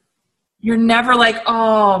 Yeah. You're never like,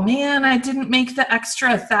 oh man, I didn't make the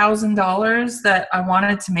extra $1,000 that I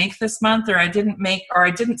wanted to make this month, or I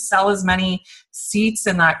didn't sell as many seats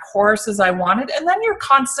in that course as I wanted. And then you're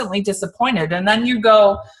constantly disappointed. And then you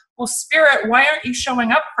go, well, Spirit, why aren't you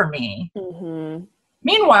showing up for me? Mm-hmm.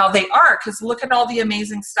 Meanwhile, they are, because look at all the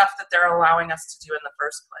amazing stuff that they're allowing us to do in the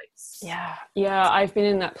first place. Yeah. I've been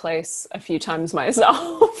in that place a few times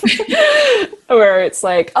myself where it's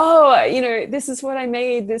like, oh, this is what I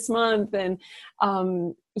made this month. And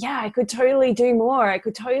I could totally do more. I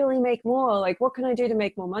could totally make more. Like, what can I do to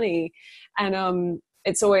make more money? And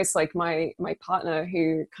it's always like my partner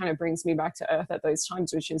who kind of brings me back to earth at those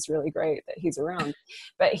times, which is really great that he's around.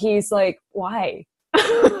 But he's like, why?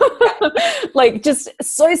 Like, just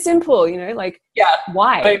so simple,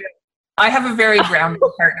 why? I have a very grounded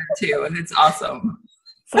partner too, and it's awesome.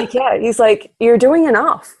 It's like, he's like, you're doing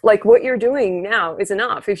enough. Like, what you're doing now is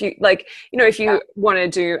enough. If you if you want to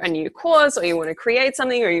do a new course, or you want to create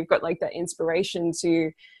something, or you've got like that inspiration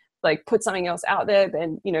to like put something else out there,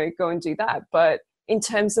 then go and do that. But in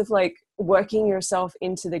terms of like working yourself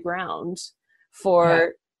into the ground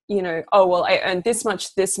for I earned this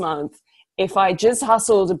much this month. If I just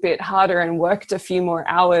hustled a bit harder and worked a few more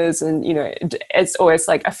hours, and it's always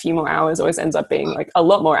like a few more hours always ends up being like a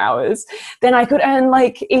lot more hours, then I could earn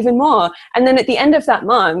like even more. And then at the end of that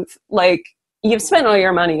month, like, you've spent all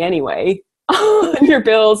your money anyway on your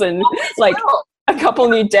bills and like a couple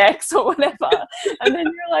new decks or whatever. And then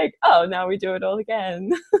you're like, oh, now we do it all again.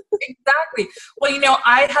 Exactly. Well,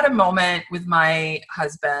 I had a moment with my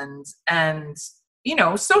husband, and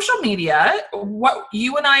social media, what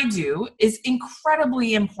you and I do, is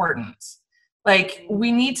incredibly important. Like,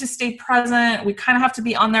 we need to stay present. We kind of have to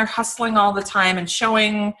be on there hustling all the time and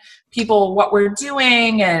showing people what we're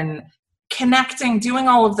doing and connecting, doing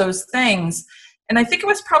all of those things. And I think it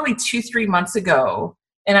was probably 2-3 months ago,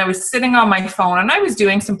 and I was sitting on my phone and I was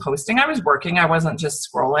doing some posting. I was working. I wasn't just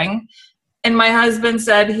scrolling. And my husband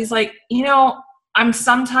said, he's like, I'm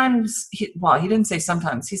sometimes, he didn't say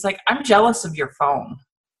sometimes. He's like, I'm jealous of your phone.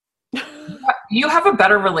 You have a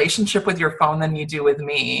better relationship with your phone than you do with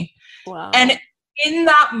me. Wow. And in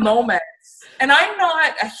that moment, and I'm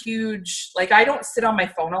not a huge, like, I don't sit on my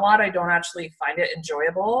phone a lot. I don't actually find it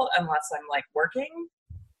enjoyable unless I'm like working.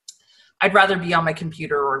 I'd rather be on my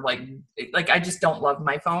computer, or like I just don't love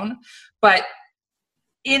my phone. But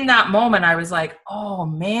in that moment, I was like, oh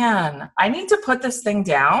man, I need to put this thing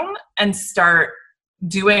down and start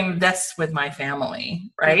doing this with my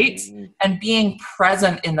family, right? Mm-hmm. And being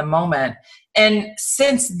present in the moment. And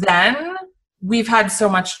since then, we've had so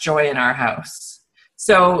much joy in our house.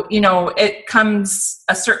 So, it comes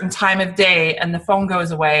a certain time of day and the phone goes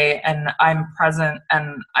away and I'm present,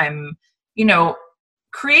 and I'm,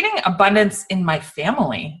 creating abundance in my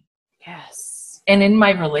family. Yes. And in my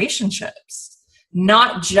relationships,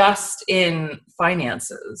 not just in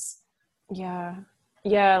finances. Yeah.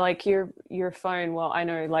 Yeah, like your phone, well, I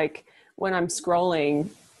know, like, when I'm scrolling,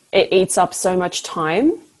 it eats up so much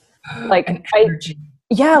time. Like, energy.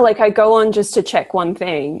 I go on just to check one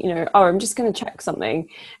thing, I'm just going to check something.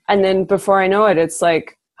 And then before I know it, it's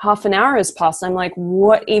like half an hour has passed. I'm like,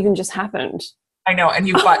 what even just happened? I know. And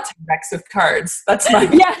you bought 10 decks of cards. That's my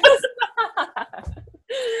Yes.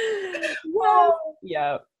 Well,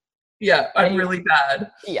 yeah. Yeah, I'm really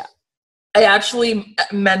bad. Yeah. I actually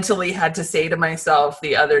mentally had to say to myself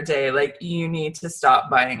the other day, like, you need to stop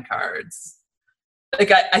buying cards.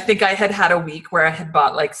 Like, I think I had a week where I had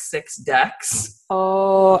bought like 6 decks.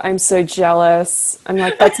 Oh, I'm so jealous. I'm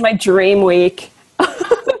like, that's my dream week.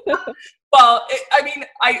 Well,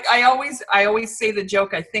 I always say the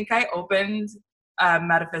joke. I think I opened a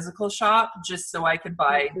metaphysical shop just so I could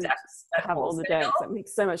buy decks. Have all the decks. That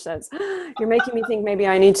makes so much sense. You're making me think maybe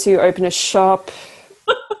I need to open a shop.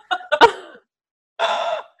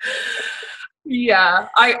 Yeah,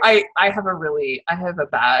 I have a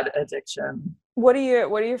bad addiction. What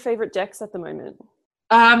are your favorite decks at the moment?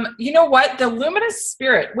 You know what? The Luminous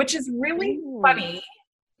Spirit, which is really funny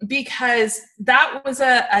because that was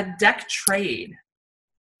a deck trade.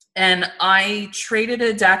 And I traded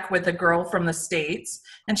a deck with a girl from the States,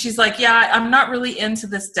 and she's like, yeah, I'm not really into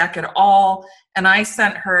this deck at all. And I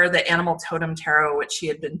sent her the Animal Totem Tarot, which she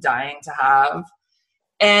had been dying to have.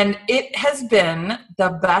 And it has been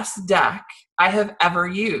the best deck I have ever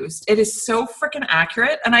used. It is so freaking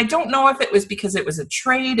accurate. And I don't know if it was because it was a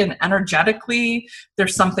trade and energetically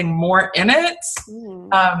there's something more in it.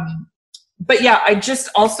 But yeah, I just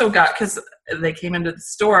also got, because they came into the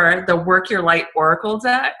store, the Work Your Light Oracle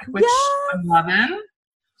deck, which I'm loving.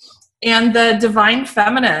 And the Divine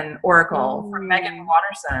Feminine Oracle from Megan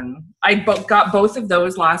Watterson. I got both of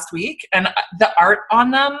those last week, and the art on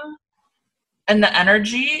them and the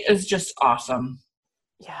energy is just awesome.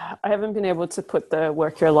 Yeah, I haven't been able to put the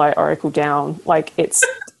Work Your Light Oracle down. Like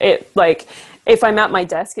like if I'm at my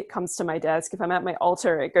desk, it comes to my desk. If I'm at my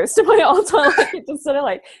altar, it goes to my altar. Like, it just sort of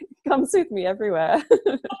like comes with me everywhere.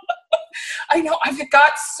 I know. I've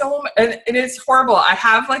got so much, and it is horrible. I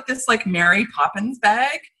have like this like Mary Poppins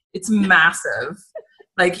bag. It's massive.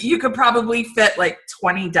 Like you could probably fit like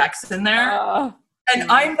 20 decks in there. And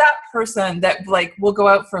I'm that person that like will go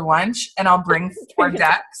out for lunch and I'll bring 4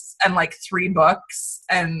 decks and like 3 books,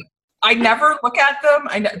 and I never look at them.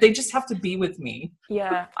 They just have to be with me.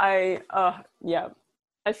 Yeah, I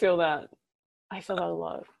feel that. I feel that a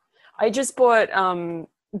lot. I just bought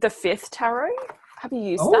the 5th Tarot. Have you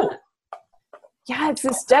used that? Yeah, it's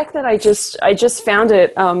this deck that I just found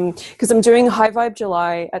it because I'm doing High Vibe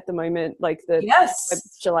July at the moment, like the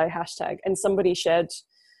July hashtag, and somebody shared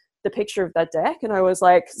the picture of that deck, and I was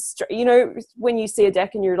like, you know, when you see a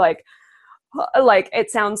deck and you're like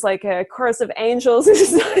it sounds like a chorus of angels is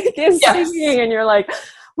singing, and you're like,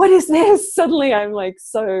 what is this? Suddenly I'm like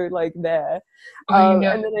so like there. And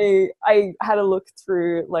then I had a look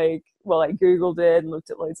through I Googled it and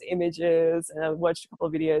looked at loads of images, and I watched a couple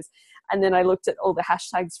of videos, and then I looked at all the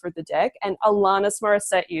hashtags for the deck, and Alanis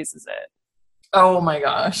Morissette uses it. Oh my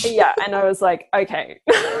gosh. Yeah, and I was like, okay,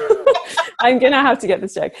 I'm gonna have to get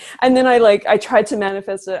this deck. And then I tried to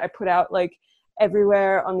manifest it. I put out like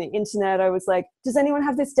everywhere on the internet. I was like, does anyone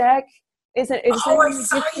have this deck? I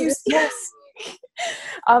saw you. Yes.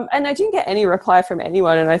 And I didn't get any reply from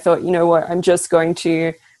anyone, and I thought, you know what, I'm just going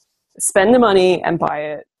to spend the money and buy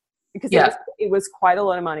it, because it was quite a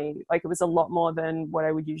lot of money. Like, it was a lot more than what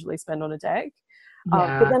I would usually spend on a deck.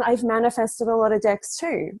 But then I've manifested a lot of decks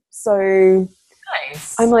too, so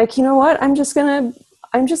nice. I'm like, you know what, I'm just gonna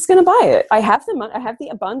buy it. I have the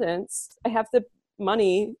abundance, I have the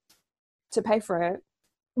money to pay for it.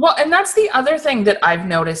 Well, and that's the other thing that I've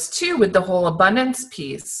noticed too with the whole abundance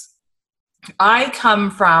piece. I come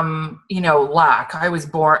from, lack. I was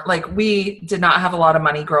born, we did not have a lot of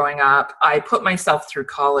money growing up. I put myself through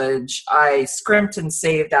college. I scrimped and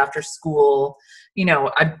saved after school.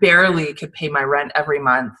 I barely could pay my rent every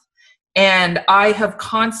month. And I have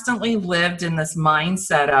constantly lived in this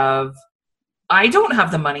mindset of, I don't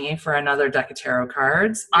have the money for another deck of tarot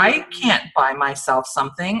cards. I can't buy myself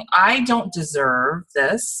something. I don't deserve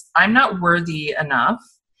this. I'm not worthy enough.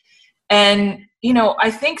 And, I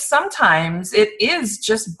think sometimes it is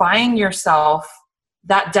just buying yourself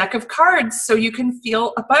that deck of cards so you can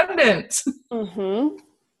feel abundant. Mm-hmm.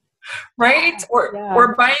 Right?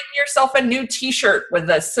 Or buying yourself a new t-shirt with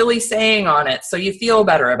a silly saying on it so you feel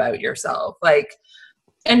better about yourself.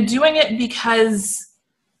 And doing it because,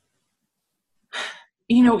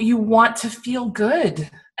 you want to feel good,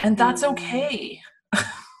 and that's okay.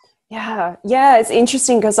 Yeah. It's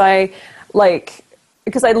interesting because I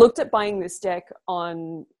looked at buying this deck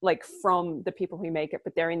on from the people who make it,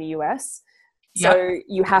 but they're in the US. So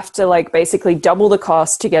you have to basically double the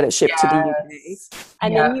cost to get it shipped to the UK.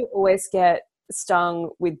 And then you always get stung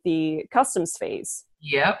with the customs fees.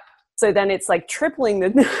 Yep. So then it's like tripling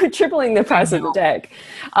the price of the deck.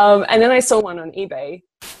 And then I saw one on eBay,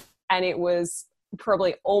 and it was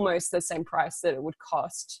probably almost the same price that it would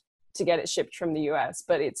cost to get it shipped from the US,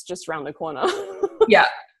 but it's just around the corner. Yeah.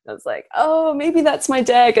 I was like, oh, maybe that's my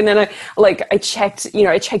deck. And then I checked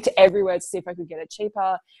everywhere to see if I could get it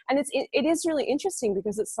cheaper. And it is really interesting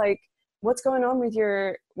because it's like, what's going on with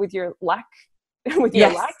your lack, with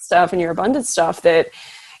your lack stuff and your abundance stuff, that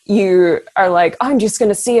you are like, I'm just going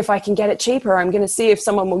to see if I can get it cheaper. I'm going to see if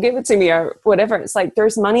someone will give it to me or whatever. It's like,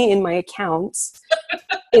 there's money in my accounts.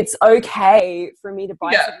 It's okay for me to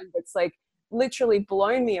buy something that's like literally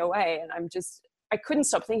blown me away. And I couldn't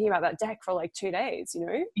stop thinking about that deck for like 2 days, you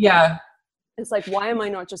know? Yeah. It's like, why am I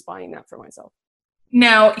not just buying that for myself?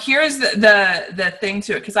 Now, here's the thing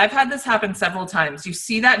to it, because I've had this happen several times. You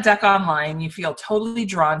see that deck online, you feel totally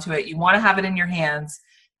drawn to it, you want to have it in your hands,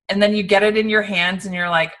 and then you get it in your hands and you're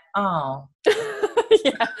like, oh.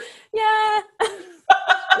 Yeah.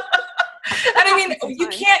 And I mean, you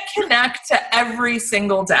can't connect to every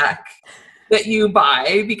single deck that you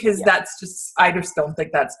buy because I just don't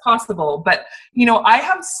think that's possible. But, you know, I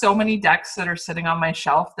have so many decks that are sitting on my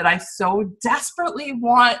shelf that I so desperately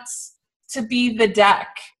want to be the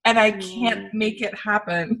deck, and I can't make it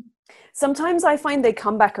happen. Sometimes I find they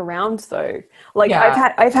come back around though. Like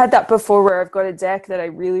I've had that before where I've got a deck that I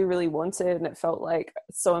really, really wanted and it felt like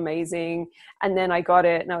so amazing. And then I got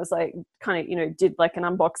it and I was like, kind of, you know, did like an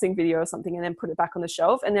unboxing video or something and then put it back on the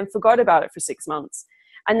shelf and then forgot about it for 6 months.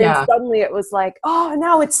 And then suddenly it was like, oh,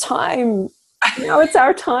 now it's time. Now it's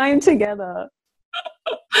our time together.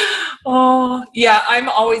 Oh, yeah.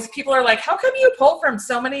 People are like, how come you pull from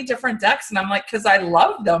so many different decks? And I'm like, because I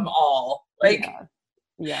love them all. Like,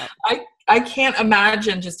 yeah. I can't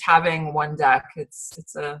imagine just having one deck.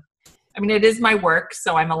 I mean, it is my work,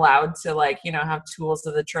 so I'm allowed to, like, you know, have tools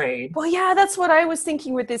of the trade. Well, yeah, that's what I was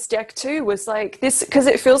thinking with this deck too, was like this, because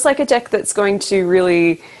it feels like a deck that's going to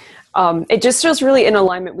really, it just feels really in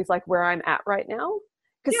alignment with like where I'm at right now.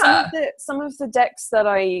 Because some of the decks that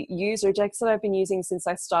I use are decks that I've been using since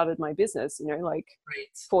I started my business, you know, like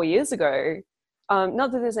 4 years ago.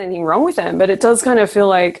 Not that there's anything wrong with them, but it does kind of feel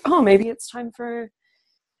like, oh, maybe it's time for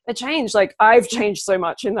a change. Like I've changed so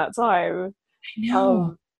much in that time. I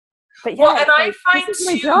know. But yeah, and I find this is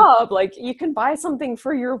my job. Like you can buy something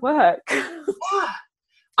for your work.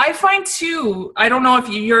 I find too, I don't know if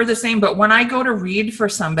you're the same, but when I go to read for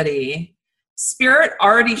somebody, Spirit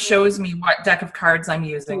already shows me what deck of cards I'm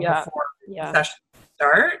using before the session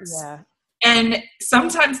starts. Yeah. And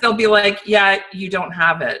sometimes they'll be like, yeah, you don't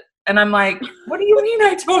have it. And I'm like, what do you mean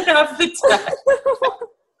I don't have the deck?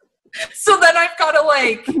 So then I've got to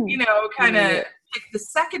like, you know, kind of pick the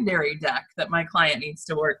secondary deck that my client needs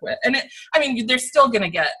to work with. And they're still going to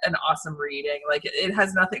get an awesome reading. Like it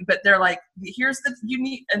has nothing, but they're like, here's the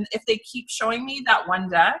unique. And if they keep showing me that one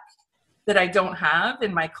deck that I don't have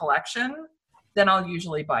in my collection, then I'll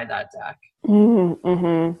usually buy that deck.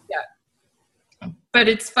 Mm-hmm. Yeah. But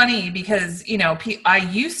it's funny because, you know, I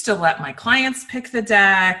used to let my clients pick the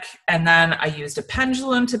deck, and then I used a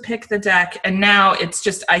pendulum to pick the deck. And now it's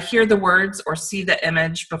just, I hear the words or see the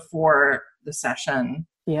image before the session.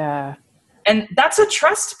 Yeah. And that's a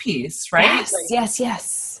trust piece, right?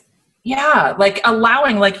 Yes. Yeah. Like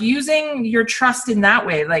allowing, like using your trust in that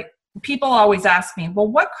way. Like people always ask me, well,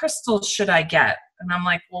 what crystals should I get? And I'm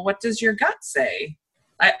like, well, what does your gut say?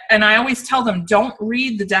 I always tell them, don't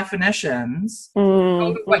read the definitions.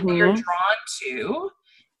 Go to what you're drawn to,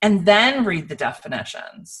 and then read the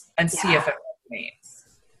definitions and see if it resonates.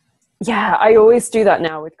 Yeah, I always do that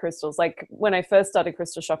now with crystals. Like when I first started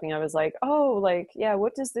crystal shopping, I was like, oh, like, yeah,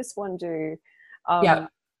 what does this one do?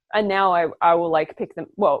 And now I will like pick them.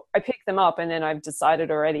 Well, I pick them up and then I've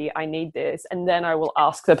decided already I need this. And then I will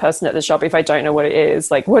ask the person at the shop if I don't know what it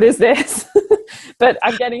is, like, what is this? But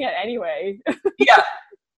I'm getting it anyway.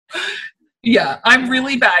 Yeah. I'm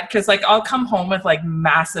really bad because like I'll come home with like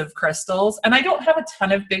massive crystals and I don't have a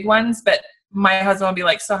ton of big ones, but my husband will be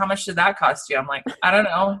like, so how much did that cost you? I'm like, I don't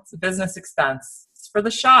know. It's a business expense. It's for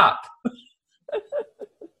the shop.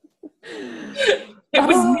 It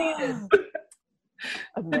was needed.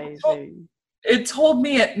 Amazing. It told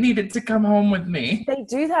me it needed to come home with me. They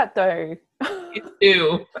do that though. They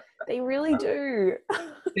do. They really do.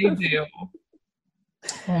 They do.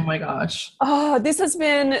 Oh my gosh. Oh, this has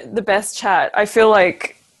been the best chat. I feel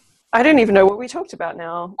like I don't even know what we talked about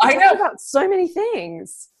now. We talked about so many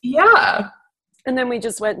things. Yeah. And then we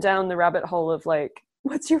just went down the rabbit hole of like,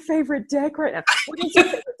 what's your favorite deck right now? What is your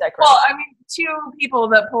favorite deck right now? Well, I mean, two people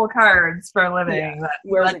that pull cards for a living. Yeah.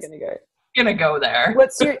 Where are we going to go? Gonna go there.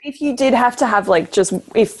 If you did have to have like, just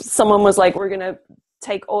if someone was like, we're going to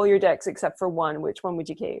take all your decks except for one, which one would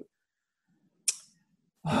you keep?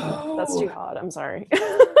 That's too Oh, hard. I'm sorry.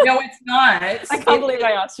 no, it's not. I can't believe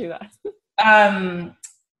I asked you that.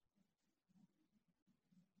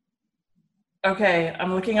 Okay,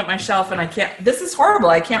 I'm looking at my shelf and I can't, this is horrible.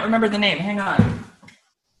 I can't remember the name. Hang on.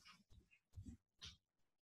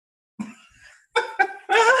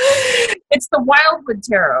 It's the Wildwood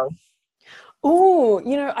Tarot. Oh,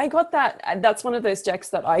 I got that. That's one of those decks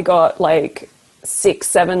that I got like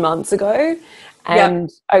 6-7 months ago. Yeah. And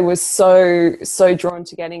I was so drawn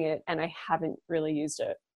to getting it, and I haven't really used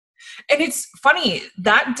it. And it's funny,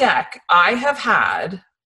 that deck I have had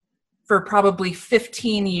for probably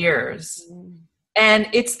 15 years. And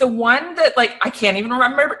it's the one that, like, I can't even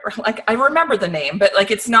remember, like, I remember the name, but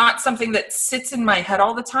like, it's not something that sits in my head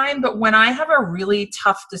all the time. But when I have a really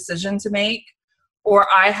tough decision to make, or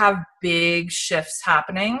I have big shifts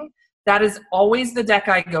happening, that is always the deck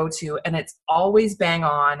I go to, and it's always bang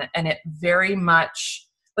on. And it very much,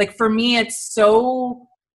 like, for me, it's so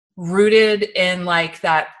rooted in like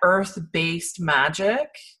that earth-based magic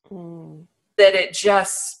that it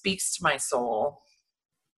just speaks to my soul.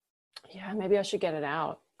 Yeah, maybe I should get it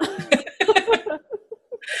out. Well,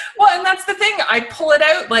 and that's the thing. I pull it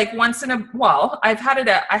out like once in a while. I had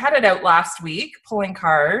it out last week pulling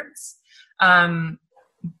cards.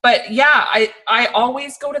 But yeah, I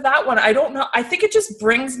always go to that one. I don't know. I think it just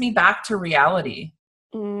brings me back to reality.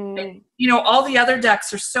 All the other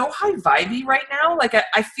decks are so high vibey right now. Like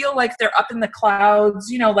I feel like they're up in the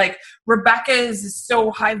clouds, like Rebecca's is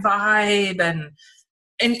so high vibe,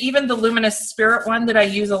 and even the Luminous Spirit one that I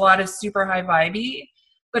use a lot is super high vibey.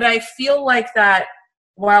 But I feel like that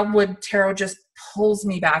Wildwood Tarot just pulls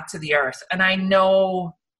me back to the earth. And I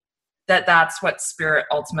know that that's what Spirit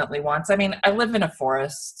ultimately wants. I mean, I live in a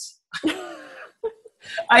forest.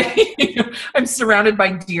 I'm surrounded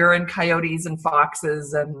by deer and coyotes and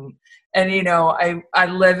foxes, and I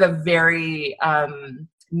live a very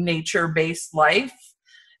nature-based life,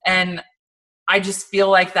 and I just feel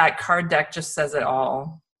like that card deck just says it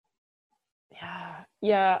all.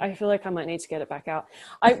 Yeah, I feel like I might need to get it back out.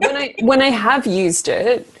 When I have used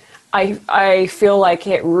it, I feel like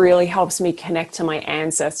it really helps me connect to my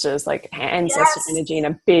ancestors, like ancestor energy in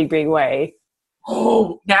a big, big way.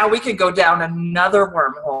 Oh, now we could go down another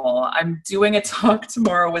wormhole. I'm doing a talk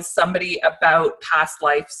tomorrow with somebody about past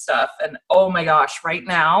life stuff. And oh my gosh, right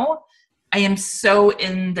now I am so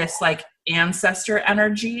in this like ancestor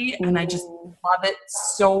energy, and I just love it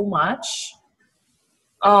so much.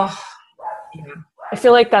 Oh, yeah. I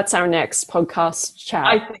feel like that's our next podcast chat.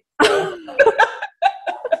 I think so.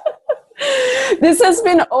 This has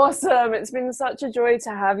been awesome. It's been such a joy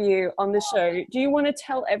to have you on the show. Do you want to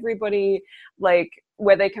tell everybody like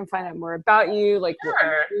where they can find out more about you, like what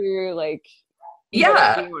you do, like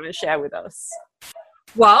what you want to share with us?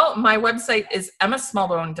 Well, my website is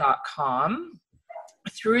emmasmallbone.com.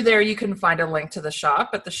 Through there, you can find a link to the shop,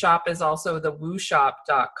 but the shop is also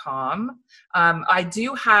thewooshop.com. I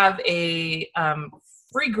do have a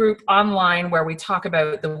free group online where we talk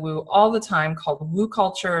about the woo all the time called Woo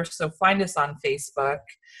Culture. So find us on Facebook.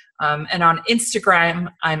 And on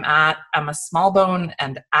Instagram, I'm at Emma Smallbone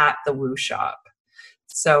and at the Woo Shop.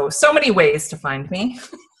 So many ways to find me.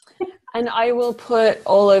 And I will put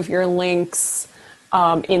all of your links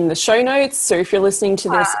in the show notes. So if you're listening to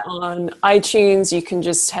this on iTunes, you can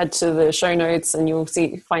just head to the show notes and you'll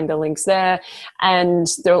find the links there. And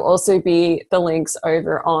there will also be the links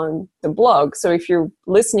over on the blog. So if you're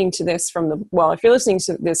listening to this from the blog,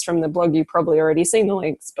 you've probably already seen the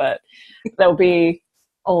links, but they'll be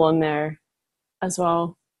all on there as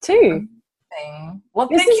well too. Well,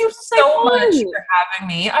 thank you so much for having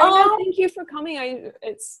me. Thank you for coming.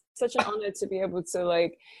 It's such an honor to be able to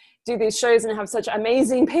like do these shows and have such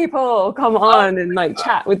amazing people come on and like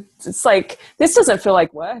chat with. It's like, this doesn't feel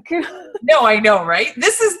like work. No, I know, right?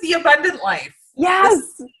 This is the abundant life. Yes.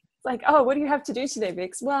 It's like, oh, what do you have to do today,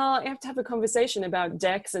 Vix? Well, I have to have a conversation about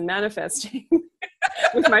decks and manifesting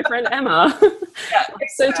with my friend Emma. Yeah,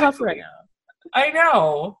 it's so tough right now. I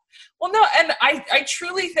know. Well, no, and I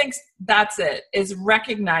truly think that's it, is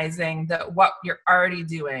recognizing that what you're already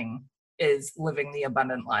doing is living the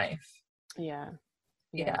abundant life. Yeah.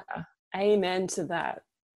 Yeah. Amen to that.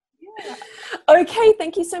 Yeah. Okay,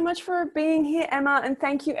 thank you so much for being here, Emma, and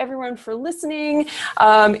thank you everyone for listening.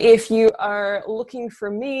 If you are looking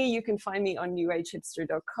for me, you can find me on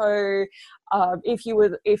newagehipster.co. If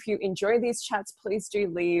you enjoy these chats, please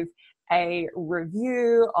do leave a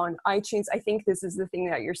review on iTunes. I think this is the thing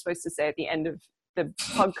that you're supposed to say at the end of the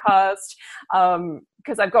podcast,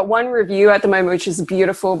 because I've got one review at the moment, which is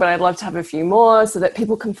beautiful, but I'd love to have a few more so that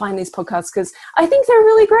people can find these podcasts, because I think they're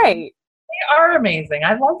really great. They are amazing.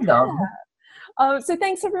 I love them. So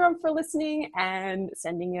thanks everyone for listening and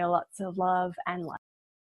sending you lots of love and light.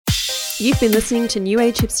 You've been listening to New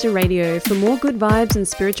Age Hipster Radio. For more good vibes and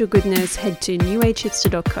spiritual goodness, head to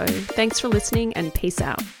newagehipster.co. Thanks for listening and peace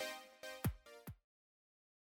out.